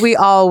seem like we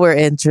all were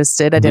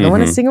interested. I didn't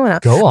want to single one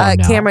out. Go on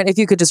now. Cameron, if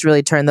you could just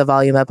really turn the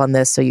volume up on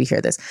this so you hear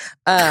this.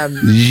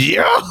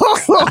 Yo!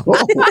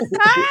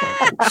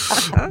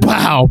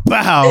 Bow.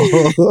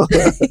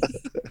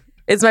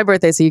 It's my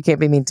birthday, so you can't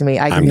be mean to me.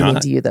 I can be mean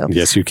to you, though.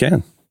 Yes, you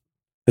can.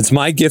 It's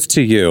my gift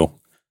to you.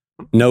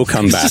 No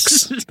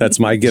comebacks. That's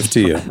my gift to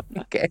you.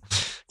 Okay.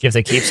 Gift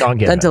that keeps on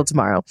giving. Until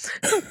tomorrow.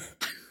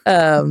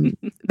 There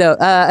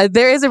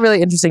is a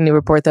really interesting new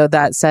report, though,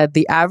 that said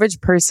the average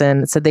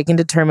person said they can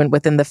determine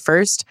within the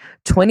first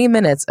 20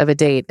 minutes of a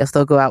date if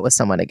they'll go out with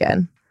someone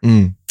again.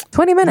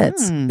 20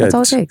 minutes. That's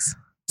all it takes.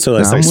 So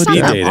that's like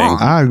speed dating.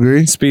 I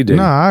agree. Speed dating.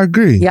 No, I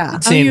agree. Yeah.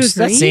 That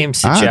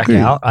seems to check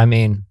out. I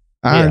mean,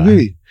 I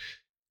agree.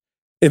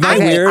 Am I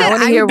weird? I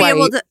want to hear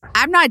why.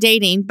 I'm not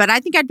dating, but I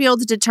think I'd be able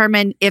to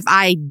determine if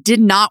I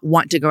did not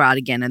want to go out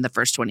again in the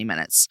first 20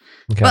 minutes.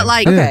 Okay. But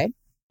like, Okay.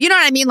 you know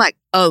what I mean? Like,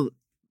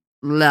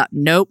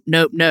 nope.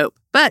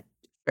 But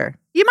Sure.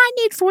 you might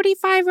need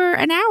 45 or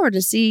an hour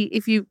to see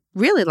if you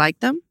really like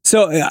them.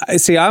 So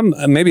see, I'm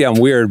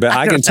weird, but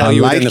I can tell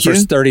you within the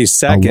first 30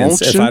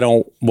 seconds if I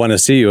don't want to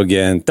see you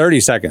again. 30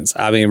 seconds.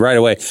 I mean, right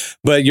away.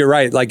 But you're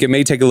right. Like, it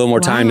may take a little more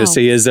time to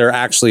see, is there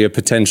actually a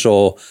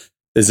potential?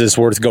 Is this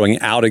worth going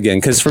out again?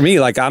 Because for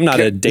me, like, I'm not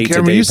a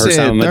date-to-date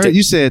person.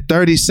 You said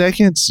 30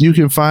 seconds. You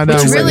can find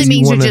out. Which really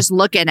means you're just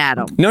looking at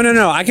them.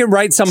 No. I can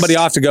write somebody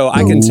off to go,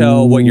 I can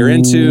tell what you're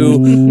into.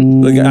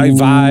 Like, I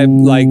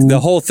vibe, like the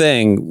whole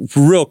thing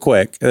real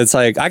quick. It's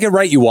like, I can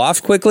write you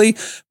off quickly,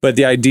 but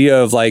the idea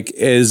of like,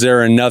 is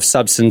there enough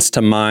substance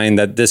to mine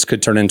that this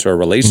could turn into a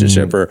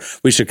relationship or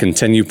we should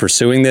continue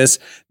pursuing this?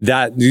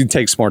 That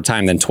takes more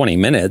time than 20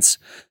 minutes.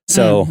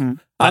 So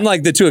I'm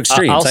like the two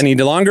extremes. I need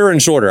longer and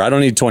shorter. I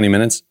don't need 20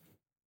 minutes.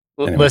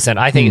 Anyway. Listen,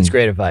 I think it's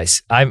great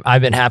advice.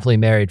 I've been happily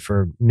married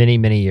for many,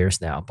 many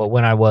years now. But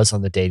when I was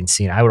on the dating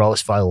scene, I would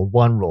always follow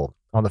one rule.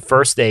 On the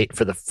first date,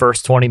 for the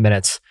first 20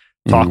 minutes,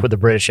 talk with a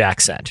British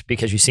accent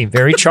because you seem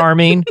very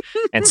charming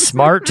and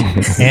smart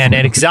and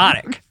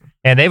exotic.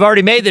 And they've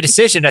already made the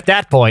decision at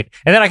that point.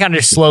 And then I kind of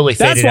just slowly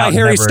faded out. That's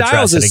why Harry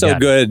Styles is so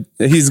good.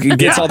 He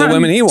gets all the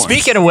women he wants.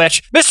 Speaking of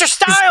which, Mr.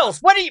 Styles,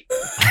 what are you?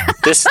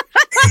 This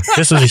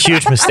was a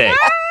huge mistake.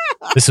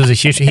 This was a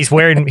huge. He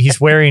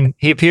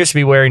appears to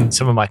be wearing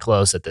some of my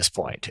clothes at this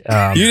point.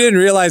 You didn't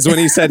realize when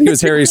he said he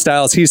was Harry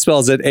Styles, he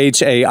spells it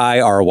Hairy.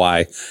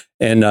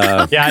 And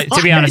yeah,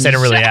 to be honest, I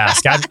didn't really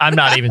ask. I'm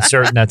not even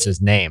certain that's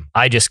his name.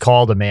 I just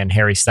called a man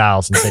Harry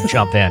Styles and said,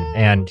 jump in.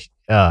 And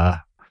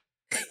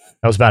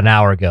that was about an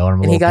hour ago, and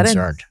I'm a little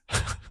concerned.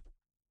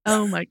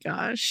 Oh my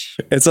gosh.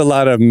 It's a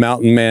lot of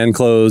mountain man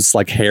clothes,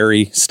 like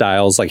Harry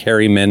Styles, like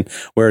hairy men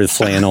wear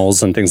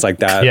flannels and things like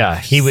that. Yeah,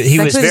 he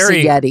was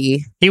very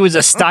Yeti. He was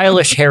a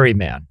stylish hairy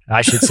man.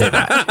 I should say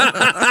that.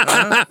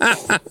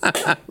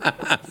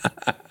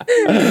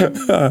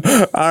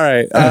 All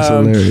right. That's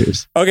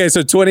hilarious. Okay,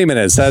 so 20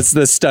 minutes. That's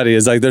the study.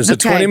 Is like there's a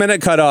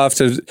 20-minute cutoff.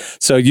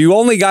 So you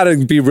only got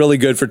to be really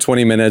good for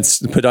 20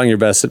 minutes, put on your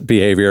best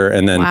behavior,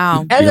 and then.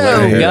 Wow.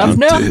 Hello,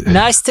 Governor.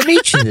 Nice to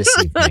meet you this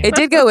evening. It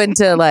did go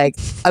into like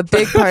a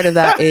big part of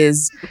that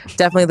is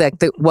definitely like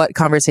what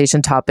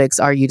conversation topics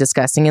are you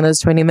discussing in those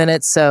 20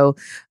 minutes? So,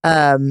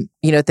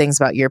 things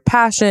about your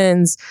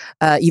passions,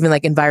 even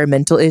like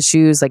environmental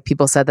issues. Like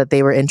people said that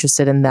they were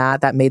interested in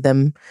that. That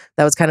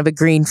was kind of a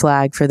green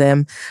flag for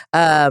them.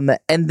 And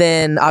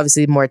then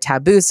obviously more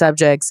taboo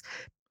subjects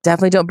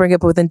definitely don't bring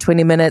up within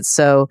 20 minutes.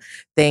 So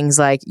things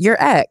like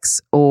your ex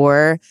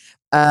or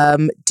are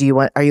you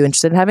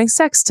interested in having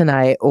sex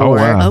tonight? Or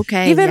like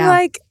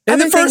in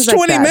the first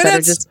 20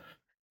 minutes.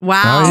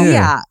 Wow. Oh,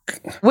 yeah.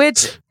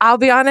 Which I'll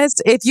be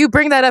honest, if you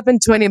bring that up in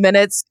 20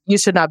 minutes, you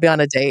should not be on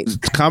a date.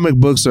 Comic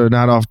books are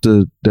not off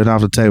the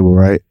table,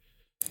 right?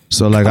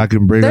 So like I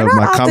can bring up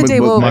my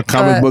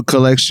comic book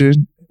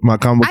collection. I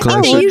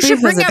think you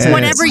should bring up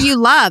whatever you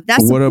love.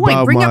 That's the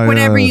point. Bring up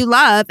whatever you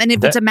love, and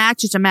if it's a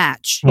match, it's a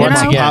match.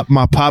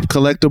 My pop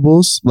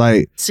collectibles,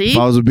 like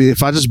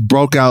if I just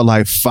broke out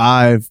like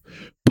 5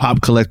 pop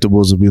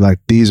collectibles, would be like,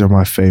 these are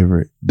my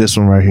favorite. This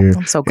one right here.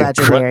 I'm so glad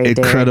you're married,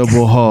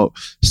 Incredible Hulk,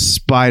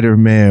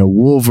 Spider-Man,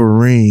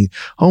 Wolverine.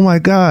 Oh my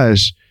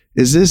gosh,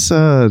 is this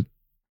a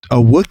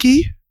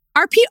Wookiee?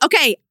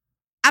 Okay.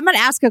 I'm going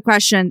to ask a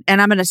question,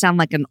 and I'm going to sound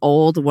like an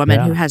old woman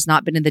who has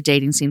not been in the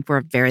dating scene for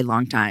a very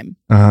long time.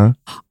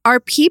 Are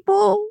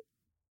people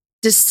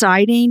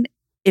deciding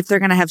if they're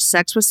going to have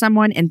sex with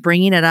someone and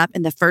bringing it up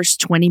in the first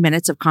 20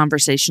 minutes of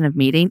conversation of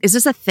meeting? Is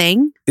this a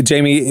thing?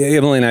 Jamie,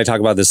 Emily and I talk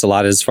about this a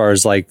lot as far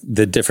as like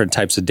the different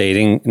types of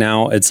dating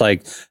now. It's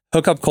like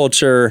hookup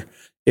culture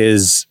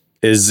is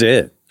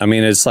it. I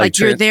mean, it's like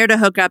you're there to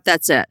hook up.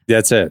 That's it.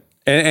 That's it.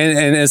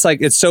 And it's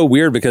like, it's so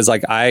weird because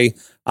like I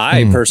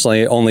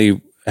personally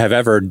only have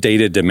ever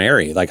dated to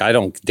marry. Like I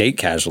don't date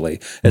casually.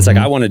 It's like,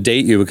 I want to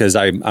date you because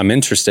I'm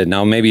interested.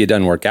 Now, maybe it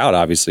doesn't work out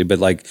obviously, but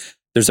like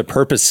there's a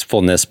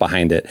purposefulness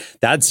behind it.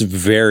 That's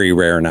very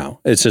rare now.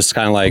 It's just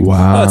kind of like,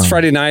 Wow. oh, it's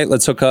Friday night,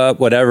 let's hook up,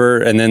 whatever,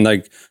 and then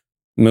like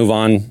move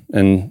on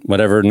and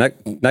whatever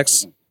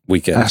next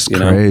weekend. That's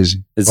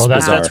crazy. It's well,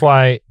 bizarre. that's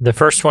why the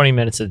first 20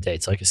 minutes of the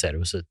dates, like I said,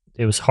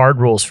 it was hard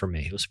rules for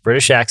me. It was a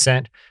British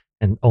accent,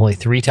 and only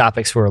 3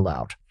 topics were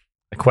allowed: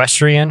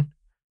 equestrian,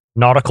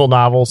 nautical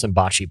novels, and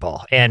bocce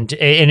ball. And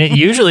it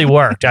usually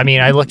worked. I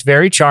mean, I looked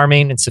very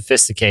charming and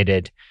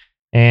sophisticated,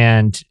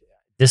 and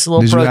this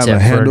little Did you pro have tip a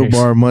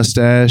handlebar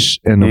mustache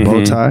and a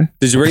bow tie?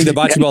 Did you bring the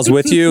bocce balls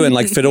with you and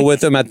like fiddle with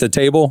them at the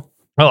table?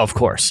 Oh, of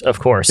course.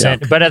 Yeah.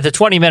 But at the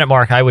 20-minute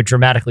mark, I would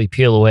dramatically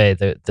peel away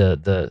the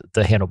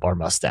handlebar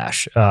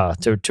mustache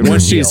to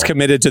Once she's reveal.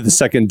 committed to the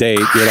second date,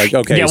 you're like,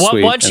 okay, Yeah,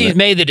 sweet. once And she's then-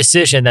 made the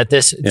decision that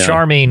this Yeah.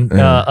 charming,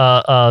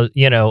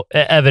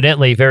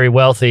 evidently very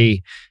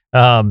wealthy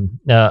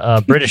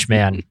British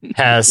man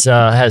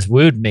has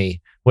wooed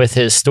me with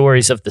his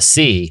stories of the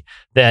sea,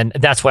 then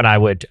that's when I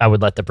would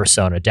let the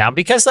persona down,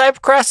 because I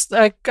crossed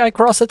the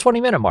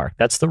 20-minute mark.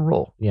 That's the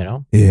rule,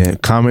 Yeah,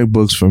 comic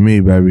books for me,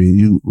 baby.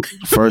 You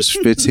first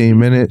 15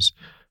 minutes,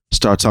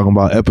 start talking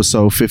about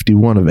episode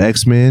 51 of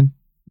X-Men.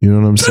 You know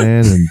what I'm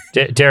saying?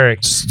 And Derek,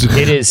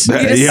 it is. You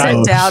just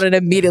Yo. sit down and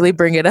immediately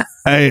bring it up.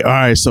 hey, all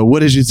right. So, what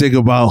did you think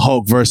about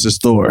Hulk versus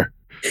Thor?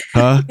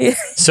 Huh?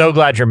 So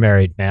glad you're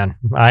married, man.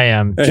 I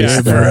am.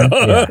 Just, bro.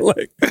 yeah.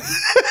 Like,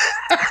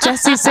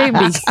 Jesse, same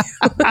to you.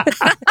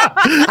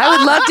 I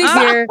would love to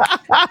hear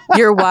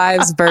your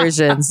wives'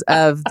 versions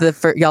of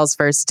y'all's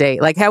first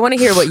date. Like, I want to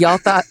hear what y'all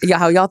thought,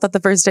 how y'all thought the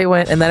first date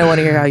went, and then I want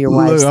to hear how your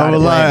wives Look, thought I'm it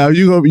gonna lie. went.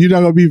 You're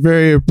not gonna be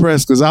very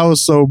impressed because I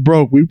was so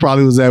broke. We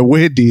probably was at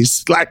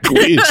Wendy's. Like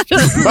we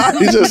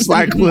probably just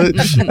like, look,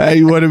 hey,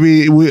 you want to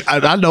be?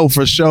 I know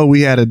for sure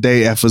we had a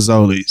date at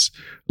Fazoli's.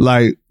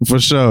 Like for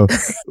sure.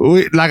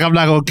 I'm not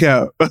gonna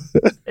count.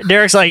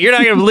 Derek's like, you're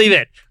not going to believe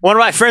it. One of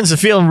my friends is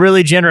feeling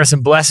really generous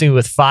and blessed me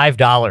with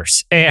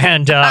 $5.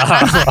 And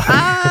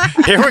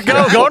here we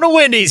go. Going to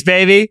Wendy's,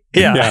 baby.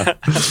 Yeah.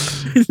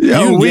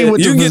 Yo, You we get-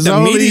 went you to get the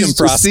Fazoli's, medium to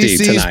frosty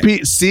tonight.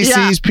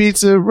 CC's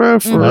Pizza, bro.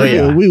 For Oh,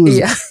 real,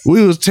 yeah.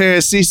 we was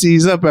tearing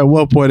CC's up at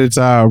one point in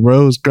time,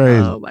 bro. It was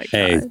crazy. Oh my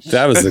hey, gosh.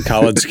 that was the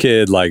college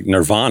kid like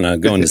Nirvana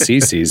going to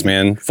CC's,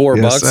 man.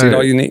 $4, Yes, eat sir.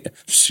 all you need.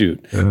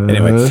 Shoot.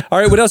 Anyway, all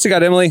right. What else you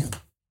got, Emily?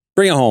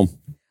 Bring it home.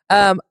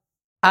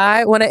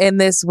 I want to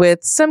end this with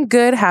some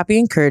good, happy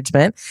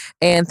encouragement.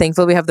 And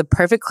thankfully, we have the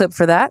perfect clip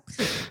for that.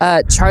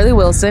 Charlie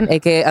Wilson,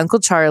 aka Uncle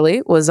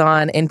Charlie, was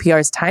on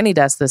NPR's Tiny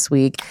Desk this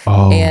week.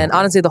 Oh. And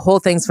honestly, the whole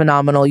thing's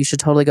phenomenal. You should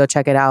totally go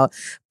check it out.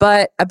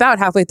 But about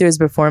halfway through his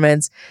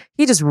performance,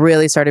 he just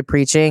really started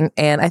preaching.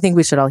 And I think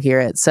we should all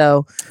hear it.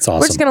 So It's awesome.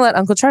 we're just going to let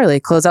Uncle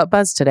Charlie close out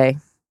Buzz today.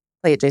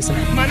 Play it, Jason.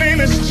 My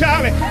name is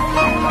Charlie.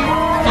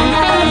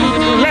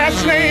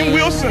 Last name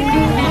Wilson.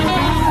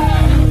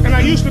 And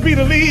I used to be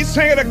the lead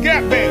singer of the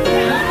Gap Band.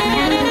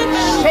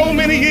 So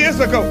many years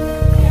ago.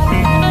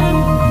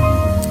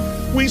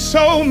 We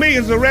sold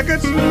millions of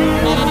records.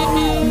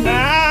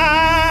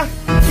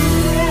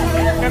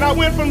 And I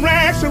went from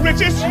rags to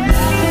riches.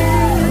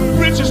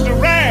 Riches to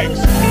rags.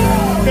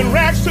 Then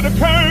rags to the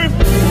curb.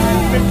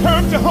 Then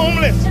curb to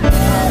homeless.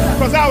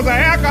 Because I was an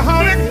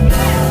alcoholic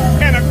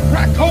and a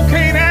crack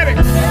cocaine addict.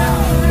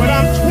 But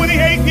I'm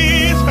 28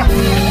 years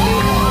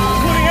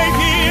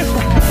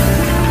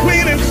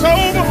clean and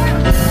sober,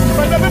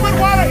 but nothing but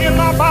water in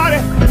my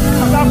body,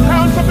 because I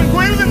found something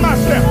greater than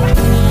myself.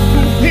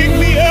 Pick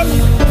me up,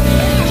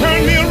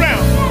 turn me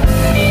around,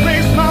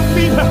 place my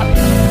feet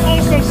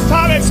on some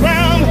solid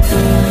ground,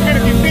 and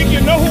if you think you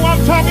know who I'm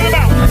talking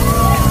about,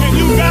 and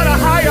you got a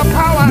higher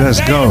power,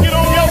 Let's go. Get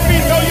on your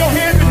feet, throw your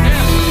hands in the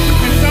air,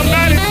 and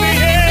somebody say,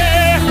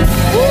 yeah.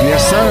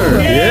 Yes,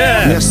 sir.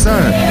 Yeah. Yes, sir.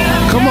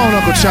 Come on,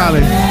 Uncle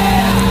Charlie.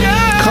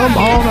 Yeah. Come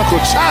on,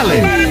 Uncle Charlie.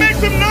 Somebody make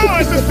some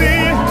noise to see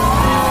it.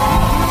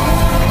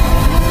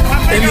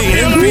 In the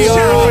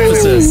NPR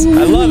offices.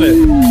 I love it.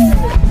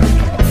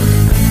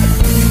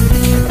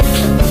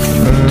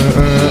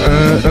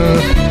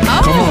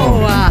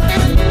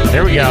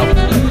 There we go.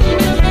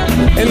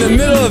 In the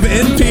middle of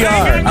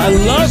NPR. I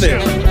love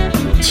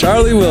it.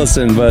 Charlie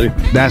Wilson, buddy.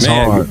 That's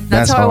Man, hard.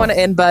 That's how I hard. want to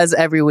end Buzz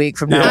every week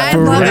from now I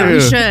on. love it. We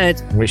real.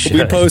 should. We should.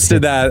 We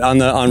posted that on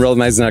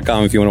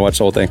relevantmagazine.com if you want to watch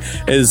the whole thing.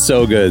 It is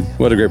so good.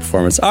 What a great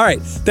performance. All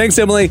right. Thanks,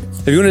 Emily.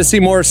 If you want to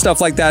see more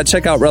stuff like that,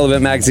 check out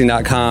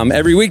relevantmagazine.com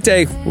every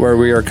weekday where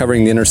we are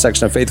covering the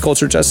intersection of faith,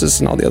 culture, justice,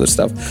 and all the other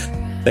stuff.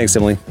 Thanks,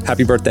 Emily.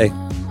 Happy birthday.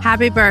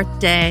 Happy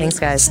birthday. Thanks,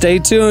 guys. Stay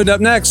tuned.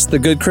 Up next, the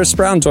good Chris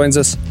Brown joins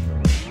us.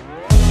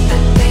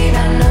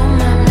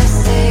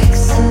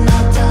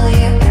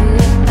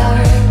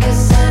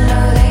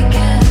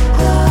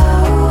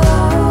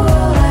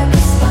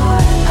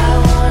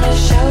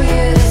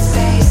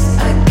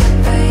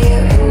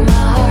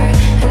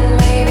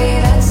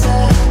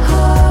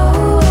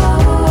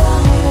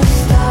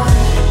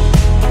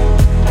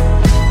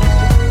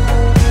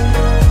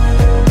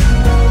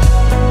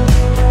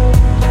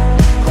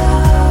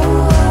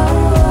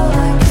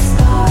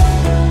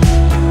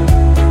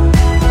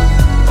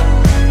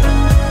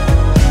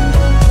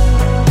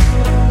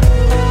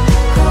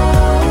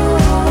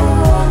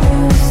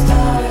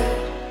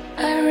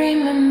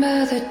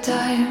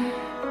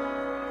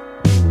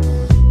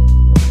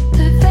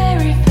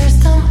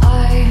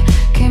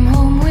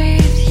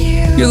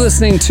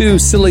 listening to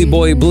Silly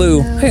Boy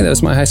Blue. Hey, that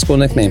was my high school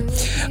nickname.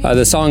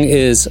 The song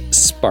is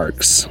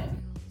Sparks.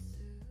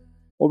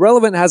 Well,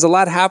 Relevant has a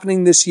lot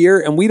happening this year,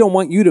 and we don't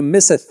want you to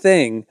miss a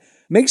thing.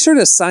 Make sure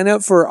to sign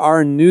up for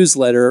our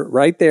newsletter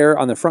right there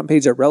on the front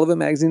page at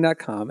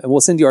relevantmagazine.com, and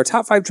we'll send you our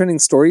top 5 trending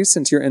stories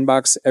sent to your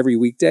inbox every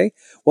weekday.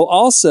 We'll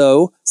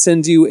also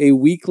send you a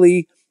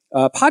weekly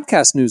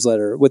podcast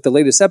newsletter with the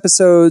latest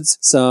episodes,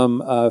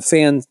 some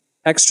fan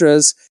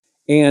extras,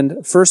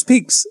 and first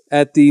peeks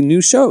at the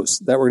new shows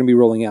that we're going to be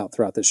rolling out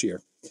throughout this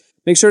year.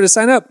 Make sure to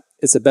sign up.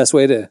 It's the best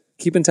way to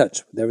keep in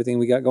touch with everything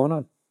we got going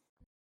on.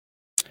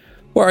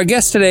 Well, our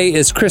guest today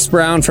is Chris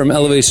Brown from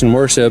Elevation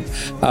Worship.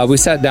 We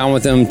sat down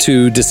with him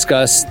to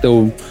discuss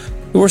the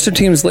worship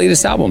team's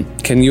latest album,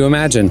 Can You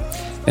Imagine?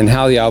 And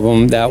how the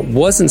album that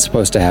wasn't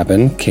supposed to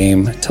happen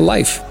came to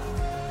life.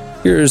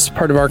 Here's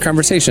part of our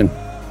conversation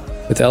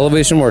with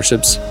Elevation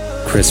Worship's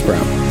Chris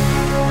Brown.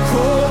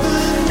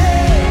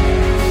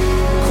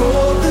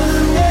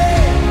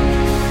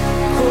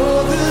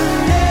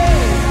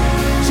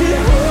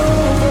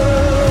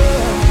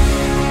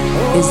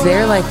 Is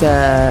there like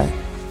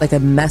a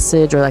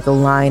message or like a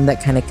line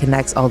that kind of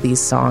connects all these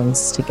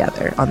songs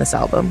together on this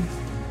album?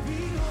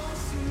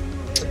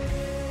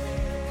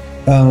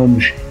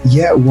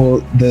 Yeah, well,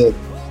 the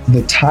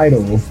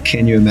title,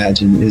 Can You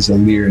Imagine, is a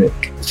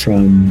lyric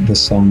from the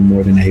song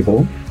More Than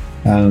Able.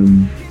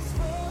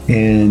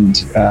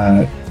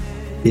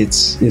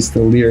 It's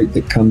the lyric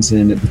that comes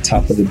in at the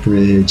top of the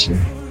bridge.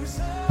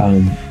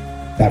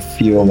 I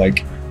feel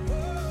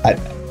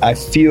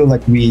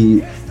like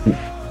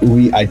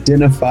we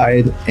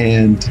identified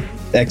and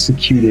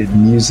executed,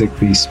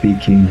 musically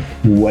speaking,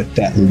 what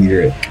that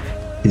lyric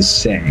is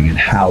saying and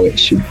how it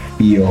should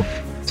feel.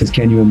 It says,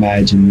 can you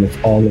imagine, with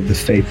all of the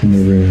faith in the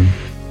room,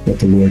 what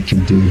the Lord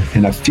can do?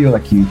 And I feel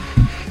like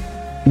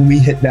when we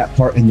hit that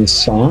part in the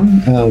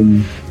song,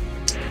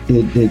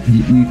 you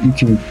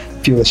can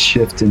feel a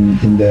shift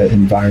in the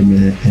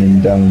environment.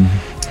 And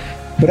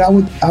but I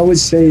would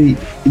say,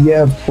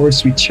 yeah, of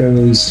course we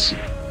chose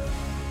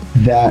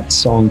that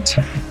song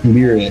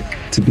lyric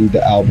to be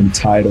the album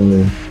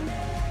title,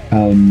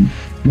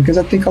 because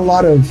I think a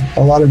lot of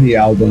the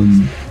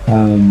album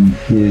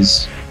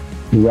is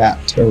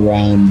wrapped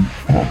around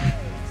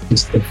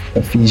just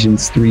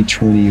Ephesians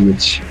 3:20,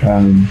 which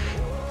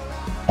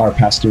our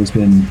pastor has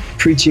been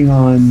preaching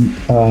on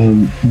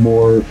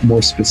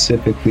more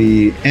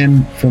specifically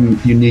and from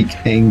unique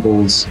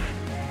angles,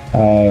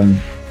 over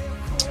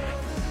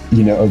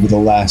the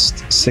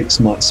last 6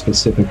 months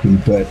specifically.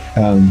 But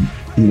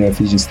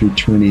Ephesians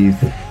 3:20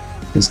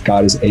 is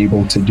God is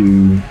able to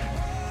do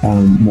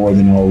more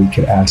than all we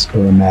could ask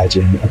or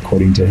imagine,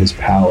 according to His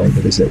power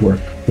that is at work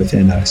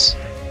within us.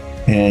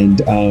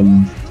 And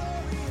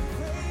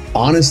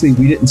honestly,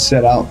 we didn't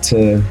set out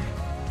to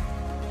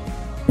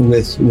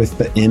with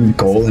the end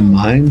goal in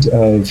mind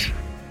of,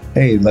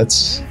 hey,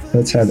 let's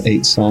have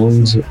 8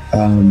 songs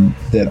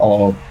that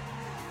all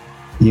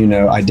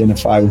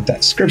identify with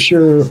that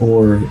scripture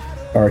or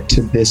are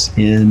to this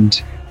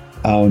end.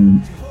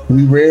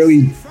 We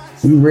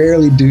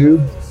rarely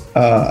do,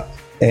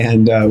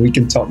 and we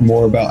can talk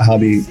more about how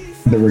the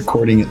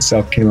recording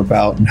itself came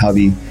about and how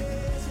the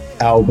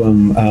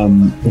album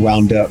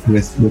wound up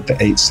with the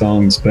 8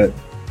 songs. But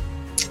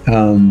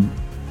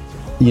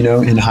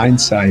in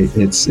hindsight,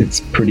 it's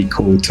pretty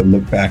cool to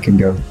look back and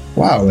go,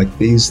 wow, like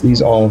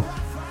these all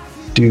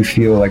do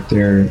feel like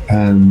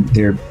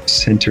they're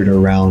centered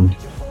around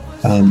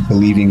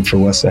believing for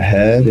what's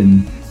ahead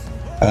and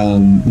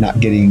not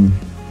getting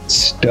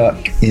stuck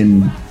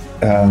in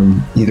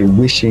either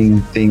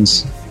wishing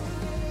things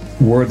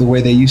were the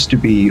way they used to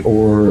be,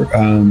 or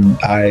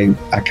I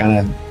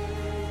kind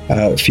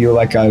of feel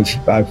like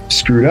I've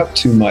screwed up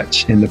too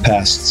much in the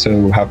past,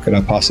 so how could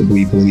I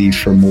possibly believe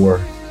for more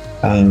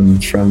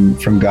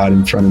from God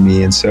in front of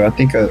me? And so I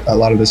think a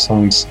lot of the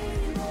songs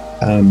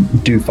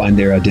do find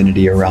their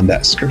identity around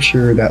that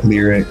scripture, that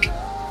lyric.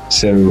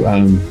 So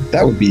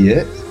that would be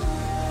it.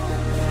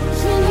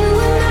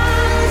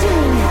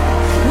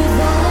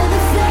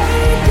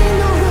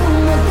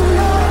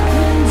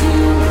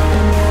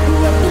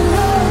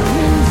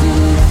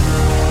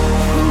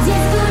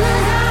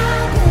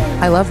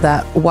 I love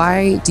that.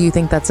 Why do you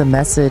think that's a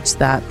message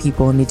that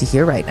people need to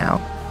hear right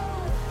now?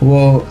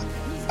 Well,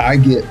 I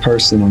get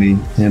personally,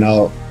 and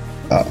I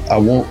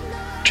won't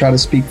try to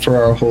speak for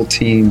our whole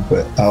team,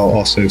 but I'll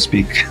also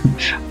speak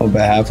on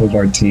behalf of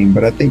our team.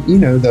 But I think,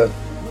 the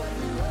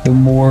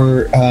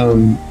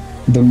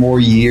more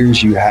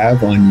years you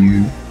have on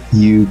you,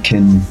 you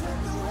can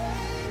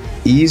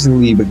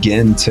easily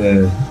begin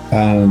to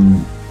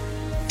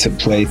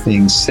play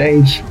things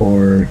safe,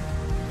 or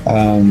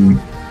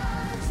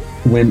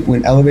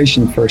when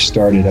Elevation first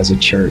started as a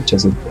church,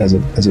 as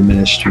a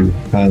ministry,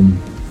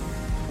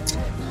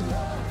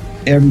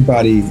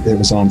 everybody that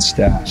was on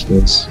staff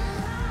was,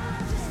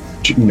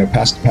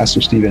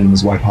 Pastor Stephen and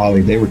his wife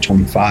Holly, they were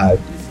 25,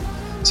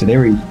 so they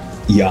were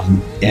young,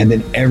 and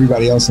then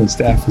everybody else on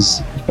staff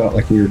felt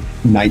like we were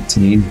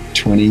 19,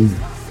 20,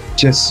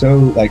 just so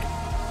like.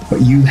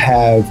 But you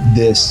have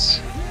this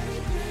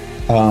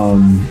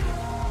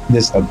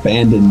this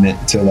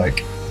abandonment to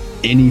like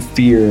any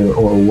fear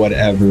or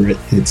whatever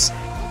it's,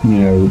 you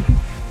know,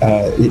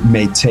 it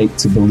may take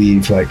to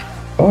believe like,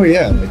 oh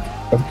yeah, like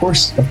of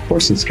course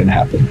it's gonna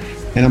happen.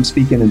 And I'm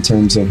speaking in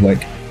terms of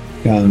like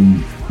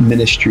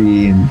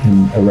ministry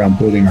and around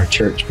building our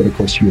church, but of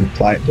course you would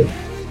apply it to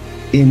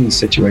any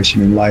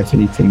situation in life,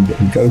 anything that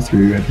we go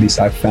through. At least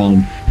I've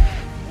found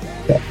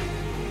that,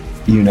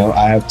 you know,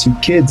 I have 2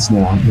 kids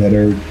now that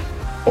are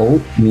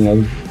old, you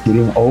know,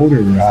 getting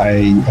older.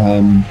 I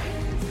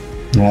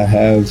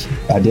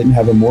didn't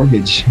have a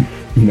mortgage,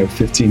 you know,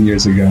 15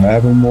 years ago. I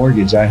have a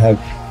mortgage. I have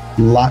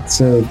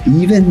lots of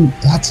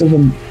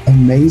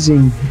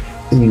amazing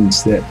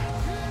things that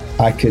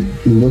I could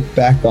look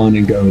back on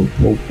and go,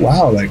 well,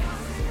 wow, like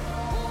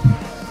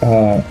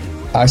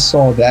I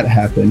saw that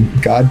happen.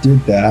 God did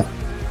that.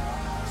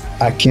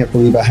 I can't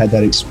believe I had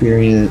that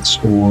experience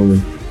or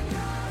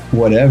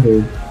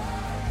whatever.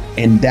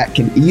 And that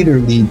can either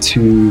lead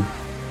to,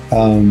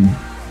 man,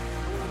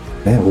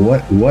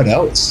 what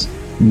else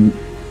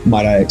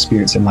might I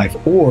experience in life?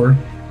 Or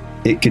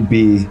it could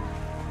be,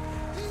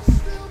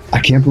 I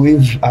can't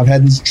believe I've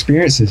had these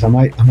experiences. I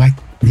might,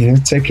 you know,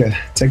 take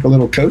a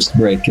little coast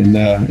break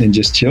and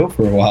just chill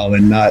for a while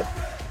and not.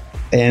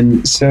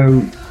 And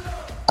so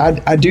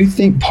I do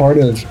think part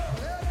of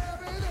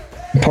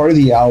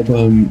the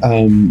album,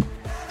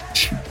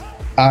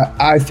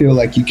 I feel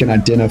like you can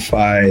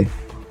identify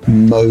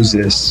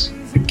Moses,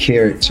 the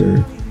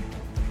character,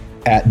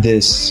 at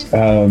this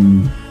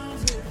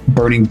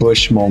burning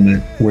bush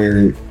moment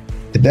where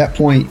at that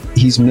point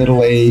he's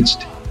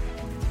middle-aged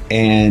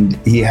and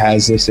he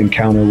has this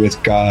encounter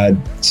with God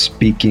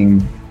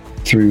speaking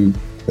through,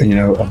 you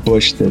know, a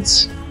bush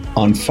that's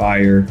on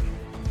fire.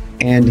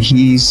 And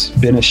he's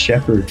been a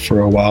shepherd for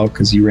a while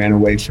because he ran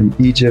away from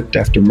Egypt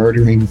after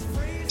murdering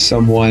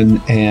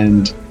someone,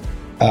 and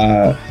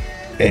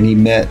he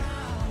met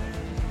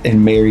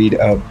and married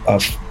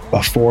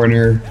a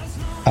foreigner,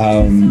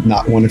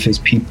 not one of his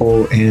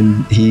people,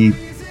 and he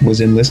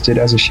was enlisted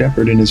as a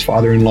shepherd in his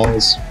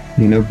father-in-law's,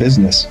 you know,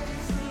 business.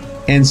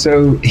 And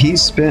so he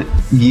spent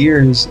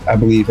years, I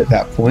believe, at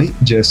that point,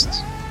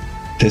 just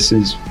this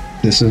is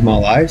my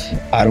life.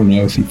 I don't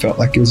know if he felt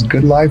like it was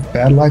good life,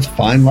 bad life,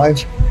 fine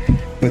life,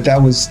 but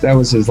that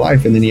was his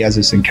life. And then he has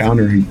this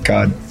encounter, and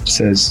God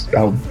says,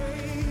 "Oh,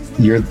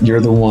 you're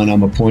the one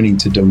I'm appointing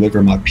to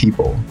deliver my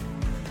people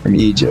from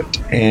Egypt."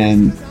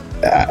 And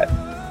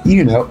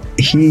you know,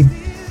 he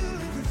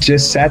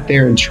just sat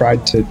there and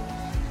tried to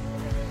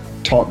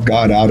talk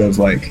God out of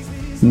like,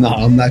 "No,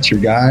 I'm not your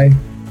guy.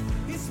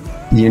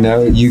 You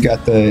know, you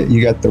got the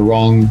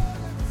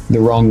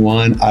wrong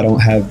one. I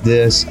don't have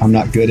this. I'm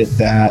not good at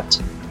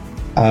that."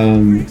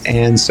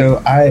 And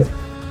so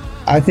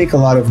I think a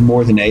lot of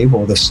More Than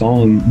Able, the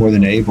song More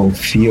Than Able,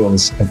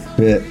 feels a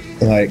bit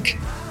like,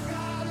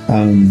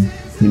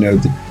 you know,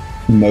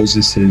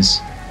 Moses's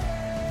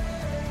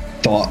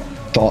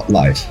thought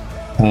life.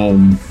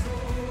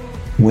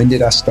 When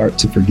did I start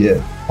to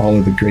forget all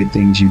of the great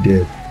things you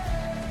did?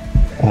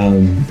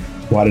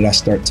 Why did I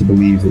start to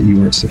believe that you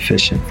weren't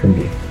sufficient for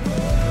me?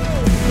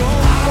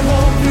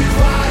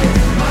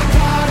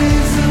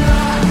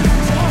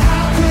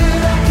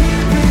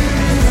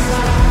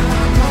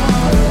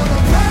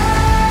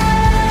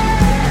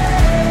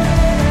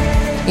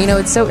 You know,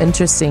 it's so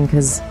interesting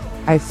because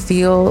I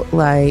feel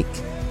like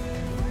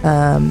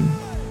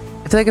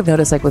I've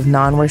noticed, like with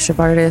non-worship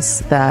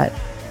artists, that,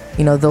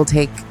 you know, they'll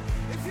take,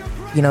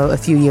 you know, a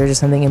few years or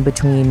something in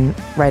between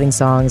writing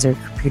songs or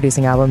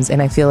producing albums.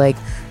 And I feel like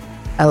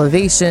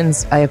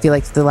Elevations, I feel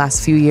like the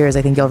last few years,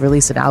 I think y'all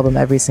released an album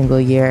every single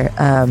year.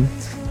 And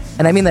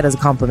I mean that as a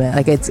compliment.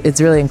 Like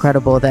it's really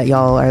incredible that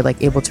y'all are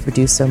like able to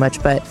produce so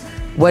much. But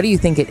what do you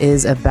think it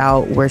is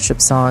about worship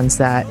songs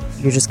that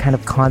you're just kind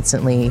of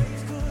constantly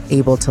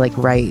able to like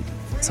write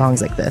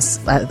songs like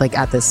this, like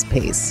at this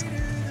pace?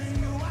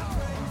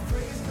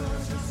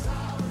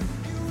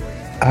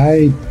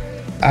 I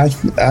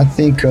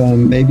think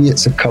maybe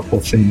it's a couple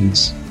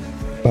things.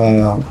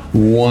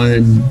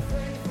 One,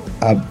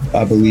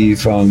 I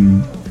believe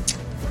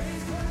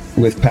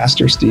with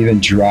Pastor Stephen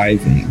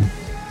driving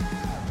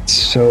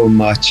so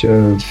much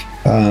of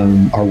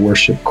our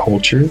worship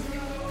culture,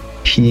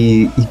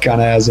 he kind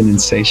of has an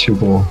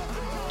insatiable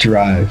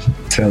drive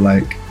to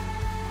like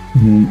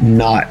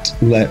not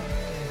let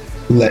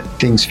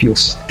things feel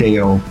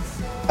stale.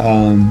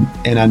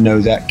 And I know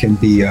that can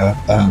be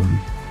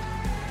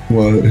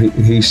well,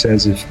 who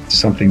says if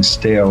something's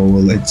stale?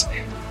 Well, it's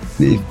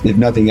if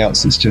nothing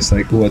else, it's just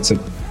like, well, it's a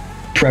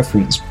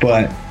preference.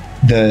 But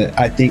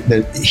I think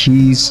that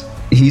he's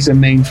a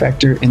main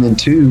factor. And then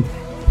two,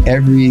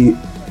 every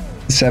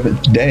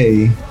seventh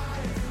day,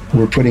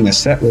 we're putting a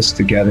set list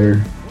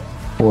together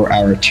for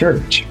our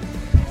church.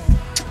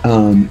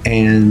 And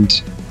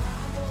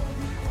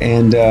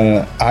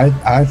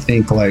I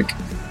think like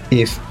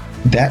if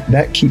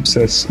that keeps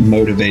us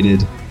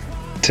motivated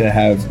to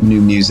have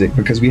new music,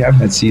 because we have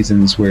had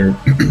seasons where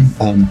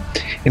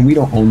and we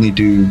don't only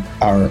do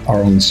our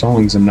own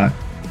songs. I'm not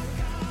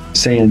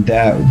saying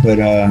that,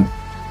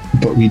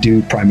 but we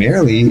do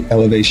primarily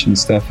elevation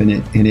stuff, and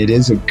it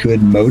is a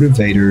good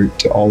motivator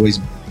to always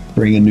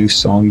bring a new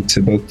song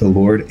to both the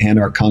Lord and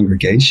our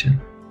congregation.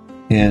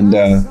 And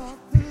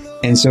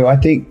so I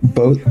think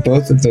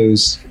both of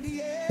those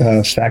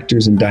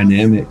factors and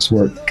dynamics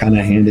work kind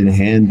of hand in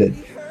hand that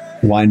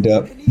wind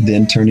up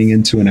then turning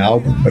into an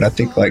album. But I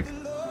think like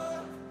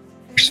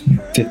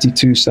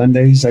 52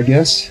 Sundays, I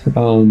guess.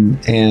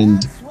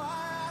 And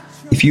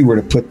if you were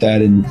to put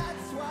that in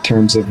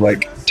terms of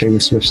like Taylor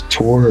Swift's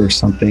tour or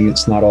something,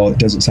 it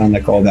doesn't sound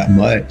like all that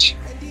much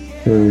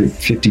for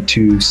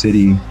 52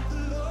 city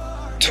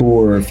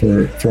tour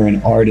for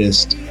an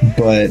artist,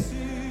 but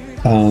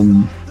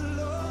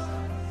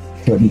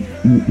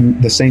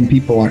the same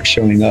people aren't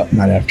showing up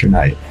night after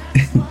night.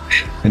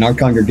 And our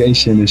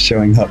congregation is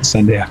showing up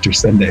Sunday after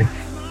Sunday.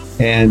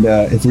 And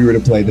if we were to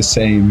play the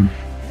same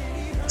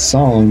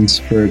songs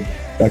for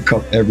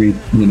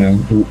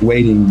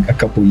waiting a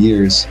couple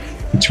years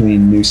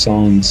between new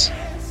songs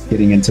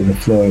getting into the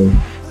flow,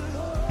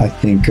 I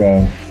think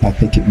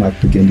it might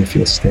begin to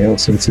feel stale.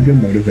 So it's a good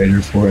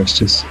motivator for us,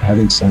 just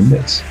having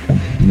Sundays,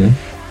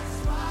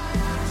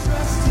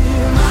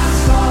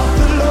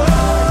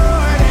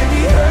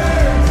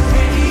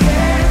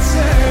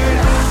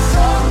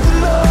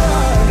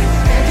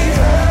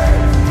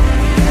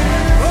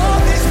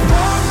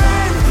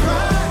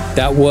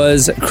 That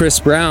was Chris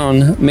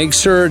Brown. Make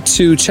sure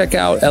to check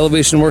out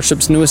Elevation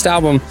Worship's newest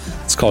album.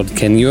 It's called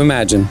Can You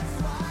Imagine?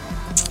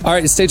 All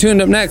right, stay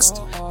tuned. Up next,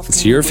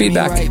 it's your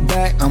feedback. Right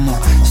back. I'ma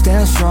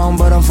stand strong,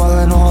 but I'm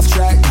falling off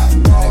track.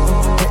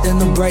 Hitting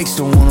the brakes,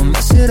 don't wanna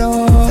mess it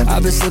up.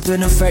 I've been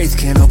slipping in faith,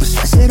 can't help but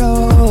stress it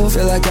up.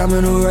 Feel like I'm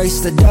in a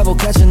race, the devil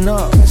catching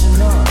up.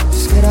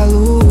 Scared I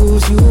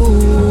lose you.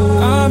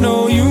 I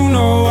know you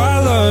know I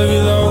love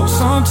you though.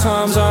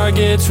 Sometimes I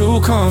get too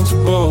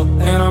comfortable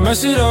and I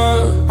mess it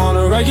up on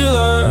a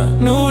regular.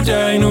 New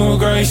day, new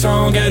grace,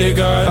 don't get it,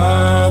 God.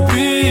 I'll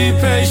be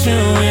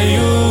patient with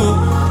you.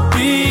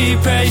 Be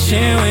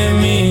patient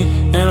with me.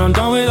 And I'm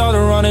done with all the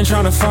running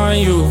trying to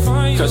find you,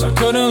 cause I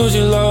couldn't lose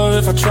your love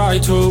if I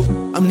tried to.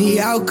 I'm the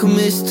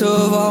alchemist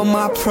of all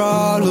my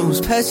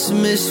problems,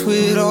 pessimist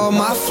with all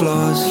my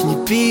flaws. Can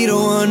you be the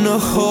one to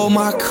hold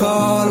my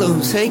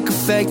columns, take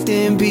effect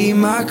and be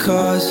my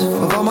cause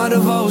of all my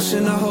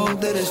devotion? I hope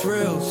that it's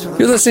real.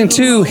 You're listening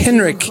to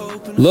Henrik,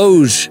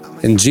 Loge,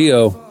 and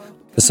Geo.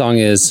 The song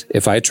is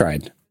If I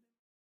Tried.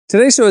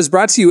 Today's show is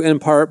brought to you in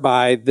part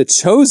by The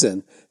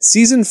Chosen.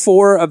 Season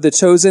 4 of The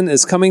Chosen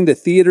is coming to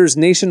theaters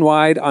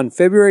nationwide on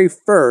February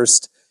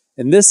 1st,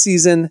 and this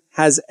season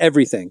has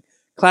everything.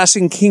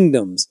 Clashing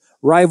kingdoms,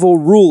 rival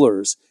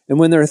rulers, and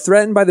when they're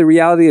threatened by the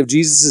reality of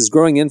Jesus'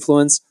 growing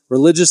influence,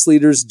 religious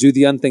leaders do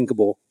the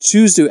unthinkable,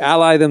 choose to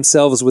ally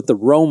themselves with the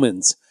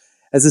Romans.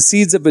 As the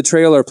seeds of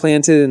betrayal are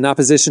planted and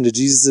opposition to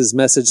Jesus'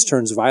 message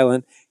turns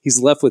violent, he's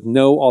left with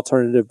no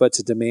alternative but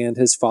to demand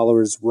his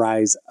followers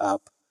rise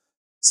up.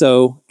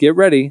 So get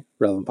ready,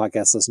 Relevant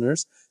Podcast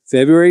listeners.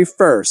 February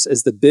 1st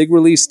is the big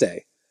release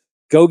day.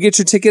 Go get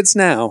your tickets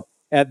now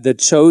at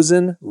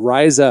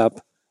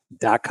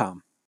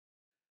thechosenriseup.com.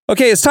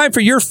 Okay, it's time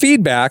for your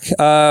feedback.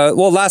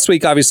 Last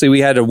week, obviously,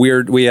 we had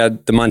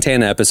the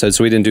Montana episode,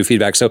 so we didn't do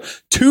feedback. So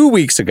 2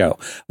 weeks ago,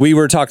 we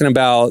were talking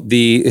about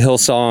the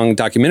Hillsong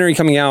documentary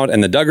coming out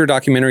and the Duggar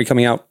documentary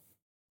coming out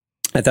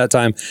at that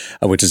time,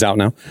 which is out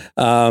now.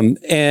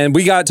 And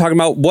we got talking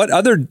about what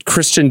other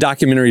Christian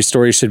documentary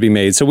stories should be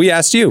made. So we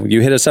asked you.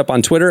 You hit us up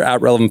on Twitter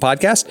at Relevant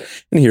Podcast,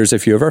 and here's a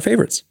few of our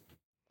favorites.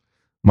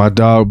 My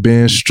dog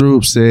Ben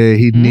Stroop said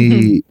he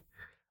need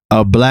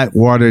a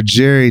Blackwater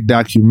Jerry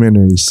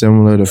documentary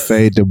similar to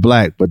Fade to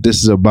Black, but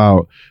this is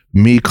about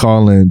me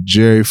calling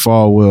Jerry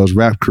Falwell's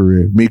rap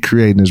career, me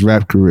creating his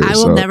rap career. I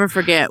will never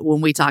forget when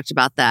we talked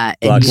about that.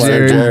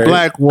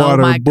 Blackwater, oh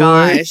my boy.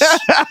 Gosh.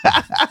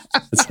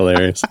 That's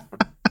hilarious.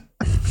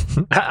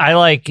 I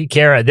like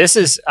Kara.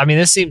 This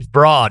seems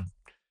broad.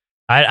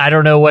 I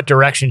don't know what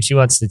direction she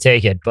wants to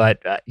take it, but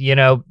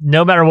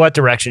no matter what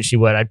direction she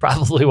would, I'd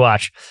probably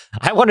watch.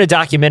 I want a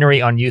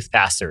documentary on youth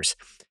pastors.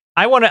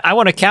 I want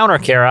to counter,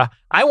 Kara.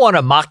 I want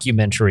a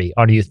mockumentary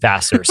on youth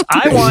pastors.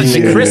 I want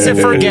the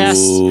Christopher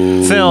Guest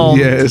film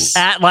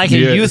at like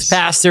a youth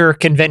pastor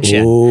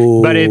convention.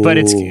 Ooh. But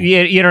it's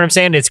you know what I'm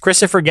saying? It's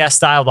Christopher Guest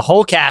style. The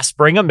whole cast,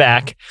 bring them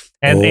back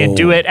and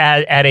do it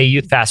at a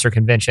youth pastor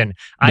convention.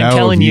 I'm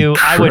telling you,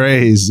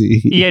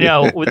 crazy.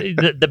 I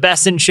would. The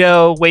Best in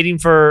Show, waiting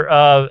for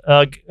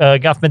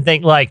Guffman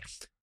thing. Like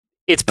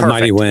it's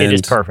perfect. It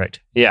is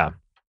perfect. Yeah.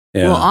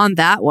 Well, on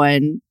that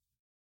one,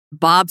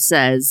 Bob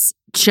says,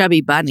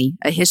 Chubby Bunny,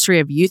 a history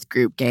of youth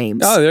group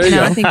games. Oh, there you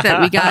go. I think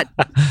that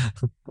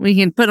we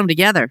can put them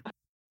together.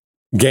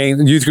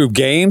 Youth group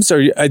games?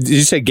 Or did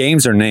you say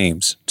games or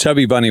names?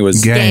 Chubby Bunny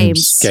was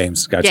games.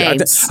 Gotcha.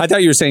 Games. I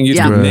thought you were saying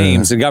youth group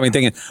names. It got me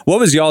thinking, what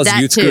was y'all's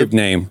youth group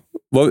name?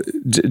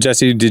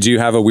 Jesse, did you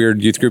have a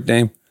weird youth group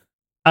name?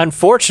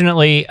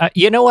 Unfortunately,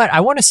 you know what? I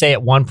want to say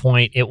at one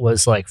point it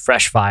was like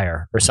Fresh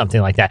Fire or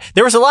something like that.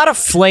 There was a lot of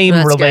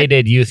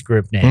flame-related youth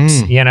group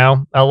names.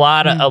 A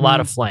lot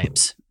of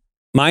flames.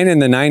 Mine in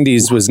the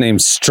 90s was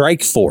named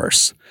Strike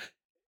Force.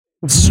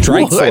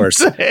 Strike What Force.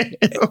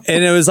 the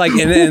And it was like,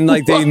 and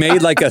like they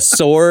made like a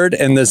sword,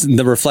 and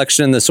the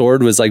reflection in the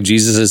sword was like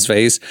Jesus's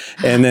face.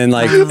 And then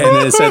like, and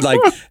then it said like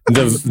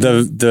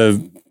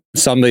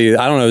somebody,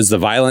 I don't know, is the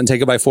violent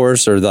take it by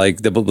force or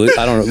like I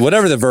don't know,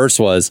 whatever the verse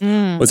was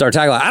our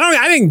tagline.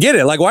 I didn't get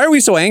it. Like, why are we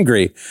so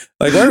angry?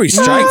 Like, why are we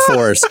Strike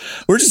Force?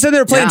 We're just sitting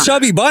there playing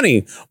Chubby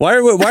Bunny. Why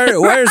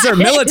is there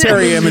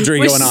military imagery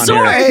going on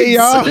here? Hey,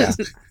 y'all.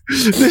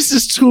 This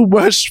is too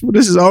much.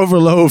 This is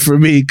overload for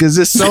me because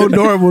it's so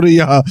normal to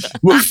y'all.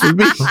 But for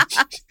me,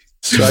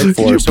 Strike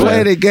Force. You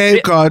playing a game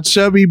called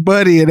Chubby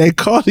Bunny and they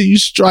call you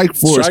Strike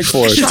Force. Strike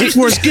Force. Strike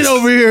Force, get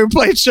over here and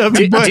play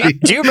Chubby Bunny.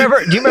 Do you remember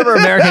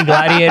American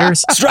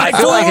Gladiators? Strike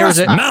Force,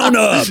 like mount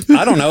up.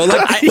 I don't know.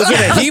 Like, was it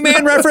a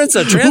He-Man reference?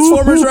 A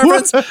Transformers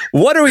reference?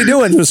 What are we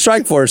doing with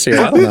Strike Force here?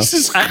 I don't know. This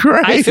is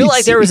crazy. I feel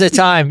like there was a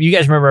time, you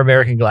guys remember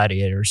American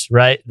Gladiators,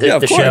 right? The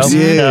of show. course.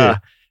 Yeah.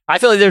 I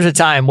feel like there's a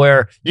time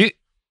where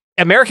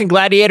American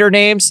Gladiator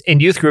names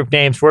and youth group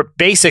names were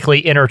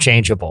basically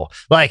interchangeable.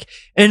 Like,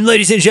 and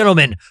ladies and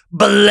gentlemen,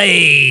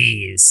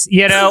 Blaze,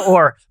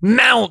 or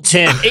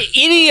Mountain.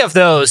 Any of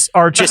those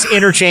are just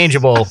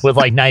interchangeable with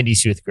like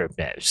 90s youth group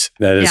names.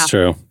 That is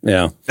true.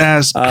 Yeah.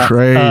 That's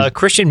crazy.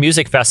 Christian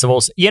music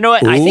festivals. You know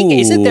what? I think,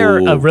 isn't there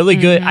a really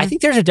good, I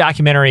think there's a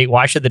documentary,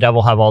 Why Should the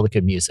Devil Have All the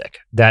Good Music?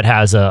 That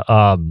has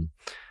an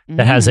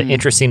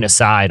interesting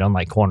aside on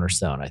like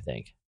Cornerstone, I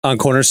think. On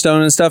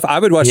Cornerstone and stuff. I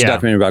would watch a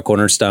documentary about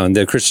Cornerstone,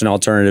 the Christian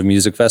Alternative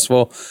Music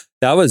Festival.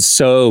 That was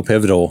so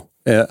pivotal.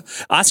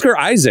 Oscar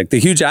Isaac, the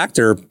huge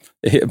actor,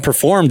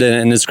 performed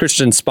in his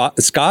Christian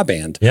ska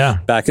band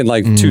back in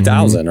like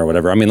 2000 or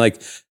whatever. I mean,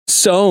 like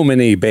so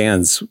many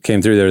bands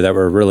came through there that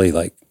were really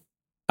like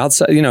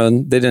outside,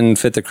 they didn't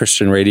fit the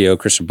Christian radio,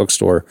 Christian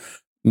bookstore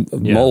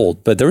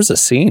mold, but there was a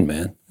scene,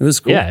 man. It was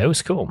cool. Yeah, it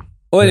was cool.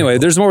 Well, anyway,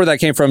 there's more where that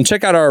came from.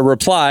 Check out our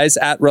replies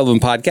at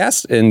Relevant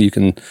Podcast, and you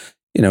can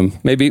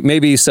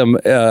maybe some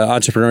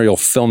entrepreneurial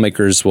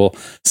filmmakers will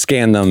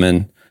scan them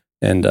and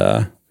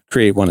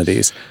create one of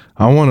these.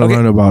 I want to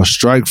learn about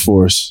Strike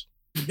Force.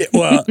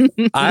 Well,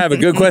 I have a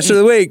good question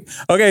of the week.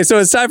 Okay, so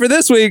it's time for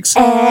this week's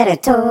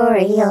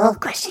editorial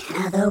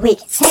question of the week.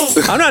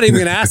 I'm not even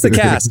going to ask the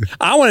cast.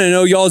 I want to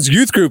know y'all's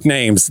youth group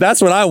names. That's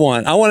what I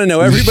want. I want to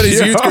know everybody's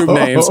youth group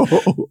names.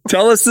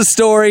 Tell us the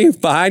story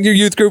behind your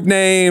youth group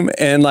name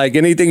and like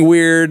anything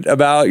weird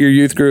about your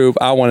youth group.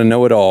 I want to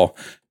know it all.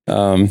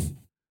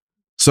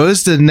 So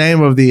it's the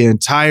name of the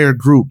entire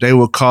group. They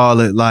would call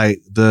it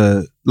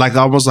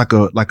almost like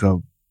a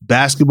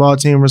basketball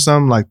team or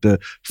something, like the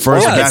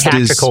First Baptist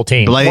tactical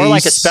team, Blaze, or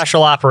like a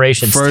special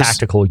operations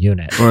tactical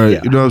unit. Or you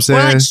know what I'm saying?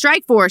 Or like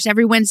Strike Force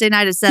every Wednesday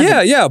night at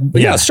 7.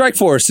 Yeah. Strike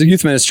Force, the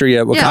youth ministry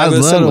at I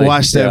love to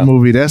watch that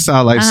movie. That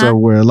sounds like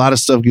somewhere a lot of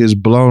stuff gets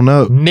blown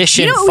up.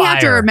 Mission. You know what we have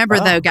to remember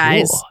though,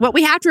 guys? Cool. What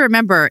we have to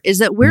remember is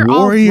that we're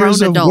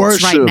Warriors all grown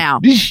adults worship. right now.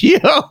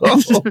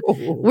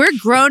 We're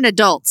grown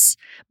adults.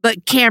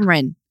 But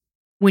Cameron,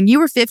 when you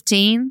were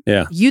 15,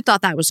 you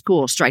thought that was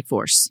cool, Strike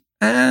Force.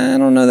 I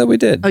don't know that we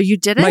did. Oh, you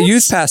didn't? My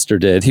youth pastor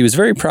did. He was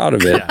very proud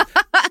of it.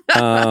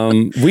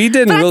 We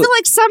didn't. But I feel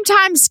like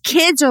sometimes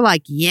kids are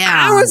like,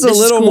 I was a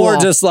little more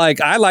just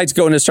like, I liked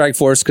going to Strike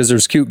Force because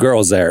there's cute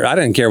girls there. I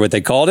didn't care what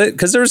they called it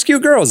because there was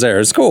cute girls there.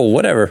 It's cool,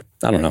 whatever.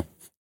 I don't know.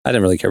 I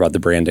didn't really care about the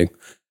branding.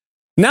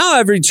 Now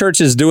every church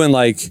is doing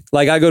like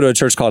I go to a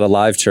church called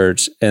Alive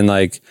Church, and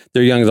like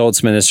their young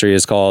adults ministry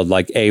is called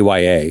like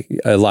AYA,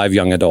 Alive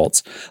Young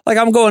Adults. Like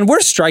I'm going,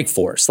 where's Strike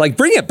Force? Like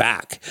bring it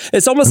back.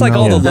 It's almost like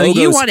all the logos.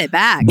 You want it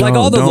back. Like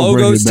all the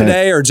logos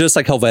today are just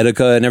like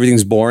Helvetica and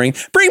everything's boring.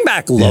 Bring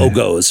back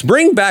logos.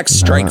 Bring back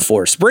Strike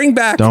Force. Bring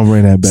back. Don't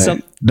bring that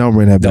back. Don't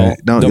bring that back.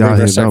 Don't bring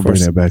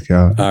that back,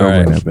 y'all.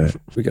 Don't bring that back.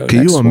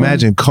 Can you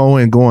imagine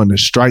Cohen going to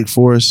Strike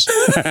Force?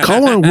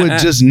 Cohen would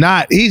just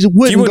not. He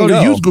wouldn't go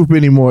to youth group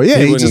anymore. Yeah,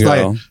 he's just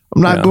like,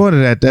 I'm not going to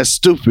that. That's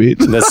stupid.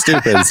 That's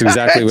stupid. It's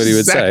exactly what he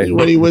would say.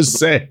 What he would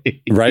say.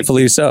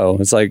 Rightfully so.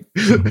 It's like,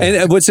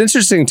 and what's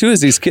interesting too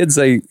is these kids,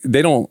 they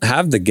don't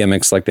have the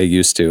gimmicks like they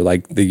used to,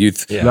 like the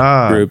youth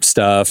group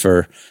stuff,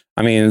 or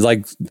I mean,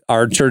 like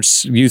our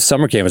church youth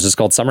summer camp is just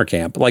called summer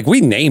camp. Like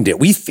we named it,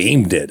 we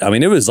themed it. I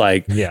mean, it was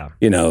like,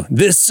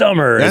 this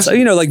summer, it's,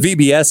 like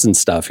VBS and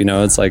stuff.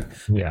 It's like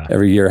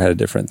every year had a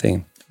different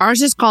theme.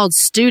 Ours is called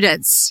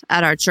students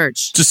at our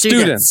church. Just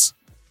students.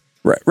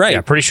 Right. Yeah,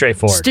 pretty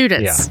straightforward.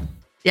 Students.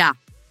 Yeah.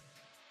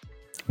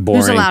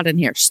 Boring. Who's allowed in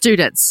here?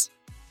 Students.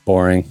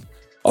 Boring.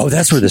 Oh,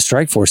 that's where the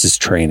Strike Force is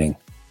training.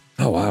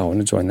 Oh, wow. I want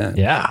to join that.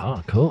 Yeah.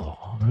 Oh, cool.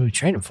 What are we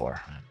training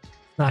for?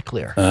 Not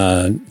clear.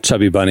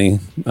 Chubby Bunny.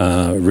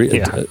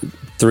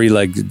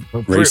 3-leg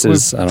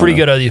races. Pretty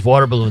good at these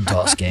water balloon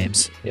toss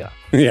games. Yeah.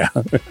 Yeah.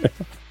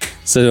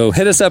 So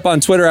hit us up on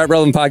Twitter at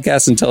Relevant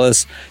Podcast and tell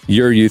us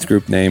your youth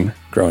group name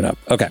growing up.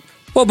 Okay.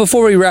 Well,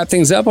 before we wrap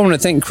things up, I want to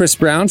thank Chris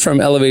Brown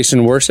from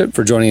Elevation Worship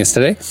for joining us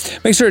today.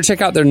 Make sure to check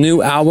out their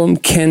new album,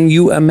 Can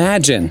You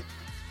Imagine?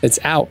 It's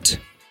out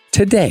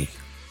today.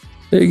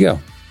 There you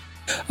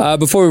go.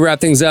 Before we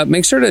wrap things up,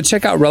 make sure to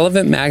check out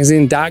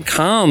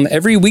relevantmagazine.com.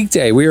 Every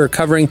weekday, we are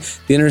covering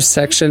the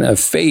intersection of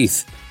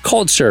faith,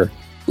 culture,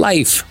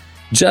 life,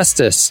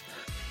 justice,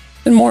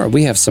 and more.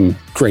 We have some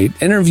great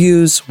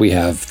interviews. We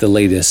have the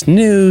latest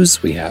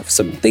news. We have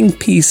some think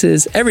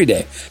pieces every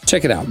day.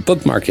 Check it out.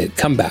 Bookmark it.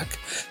 Come back.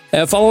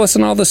 Follow us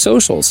on all the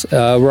socials.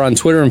 We're on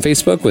Twitter and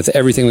Facebook with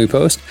everything we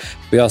post.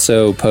 We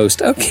also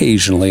post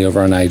occasionally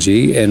over on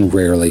IG and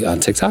rarely on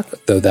TikTok,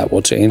 though that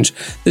will change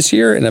this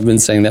year. And I've been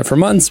saying that for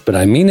months, but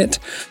I mean it.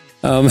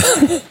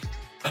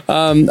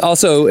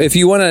 Also, if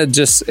you want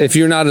to if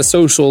you're not a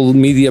social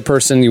media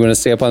person, you want to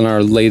stay up on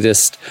our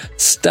latest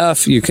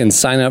stuff, you can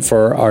sign up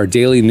for our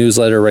daily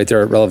newsletter right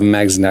there at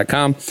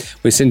relevantmagazine.com.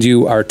 We send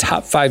you our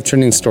top 5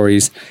 trending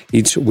stories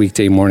each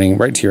weekday morning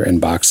right to your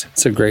inbox.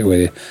 It's a great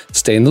way to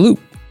stay in the loop.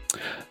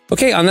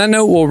 Okay, on that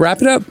note, we'll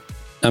wrap it up.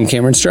 I'm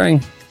Cameron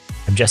Strang.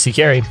 I'm Jesse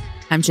Carey.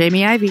 I'm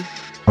Jamie Ivey.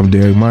 I'm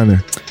Derek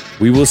Miner.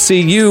 We will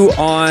see you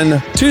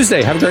on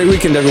Tuesday. Have a great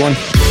weekend, everyone.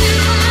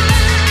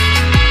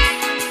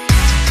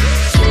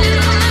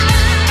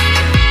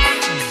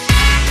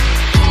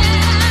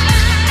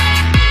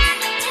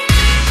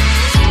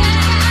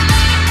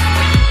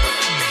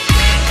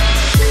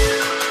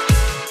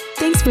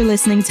 Thanks for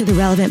listening to the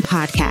Relevant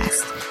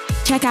Podcast.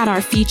 Check out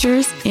our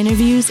features,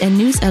 interviews, and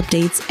news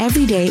updates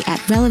every day at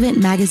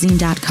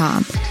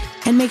relevantmagazine.com.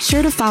 And make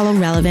sure to follow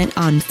Relevant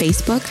on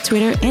Facebook,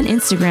 Twitter, and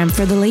Instagram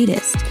for the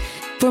latest.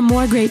 For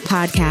more great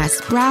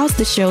podcasts, browse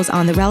the shows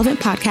on the Relevant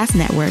Podcast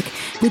Network,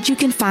 which you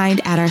can find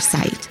at our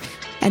site.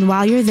 And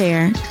while you're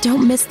there,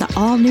 don't miss the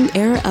all-new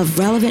era of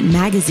Relevant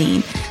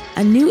Magazine.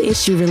 A new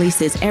issue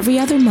releases every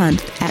other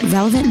month at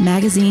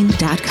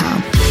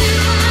relevantmagazine.com.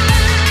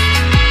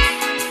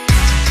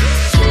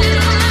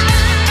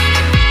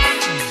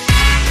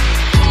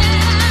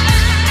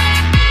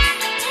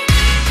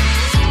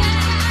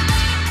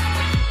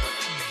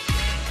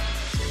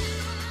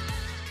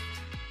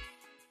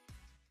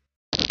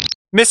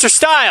 Mr.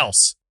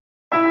 Styles.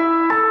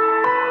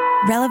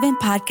 Relevant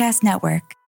Podcast Network.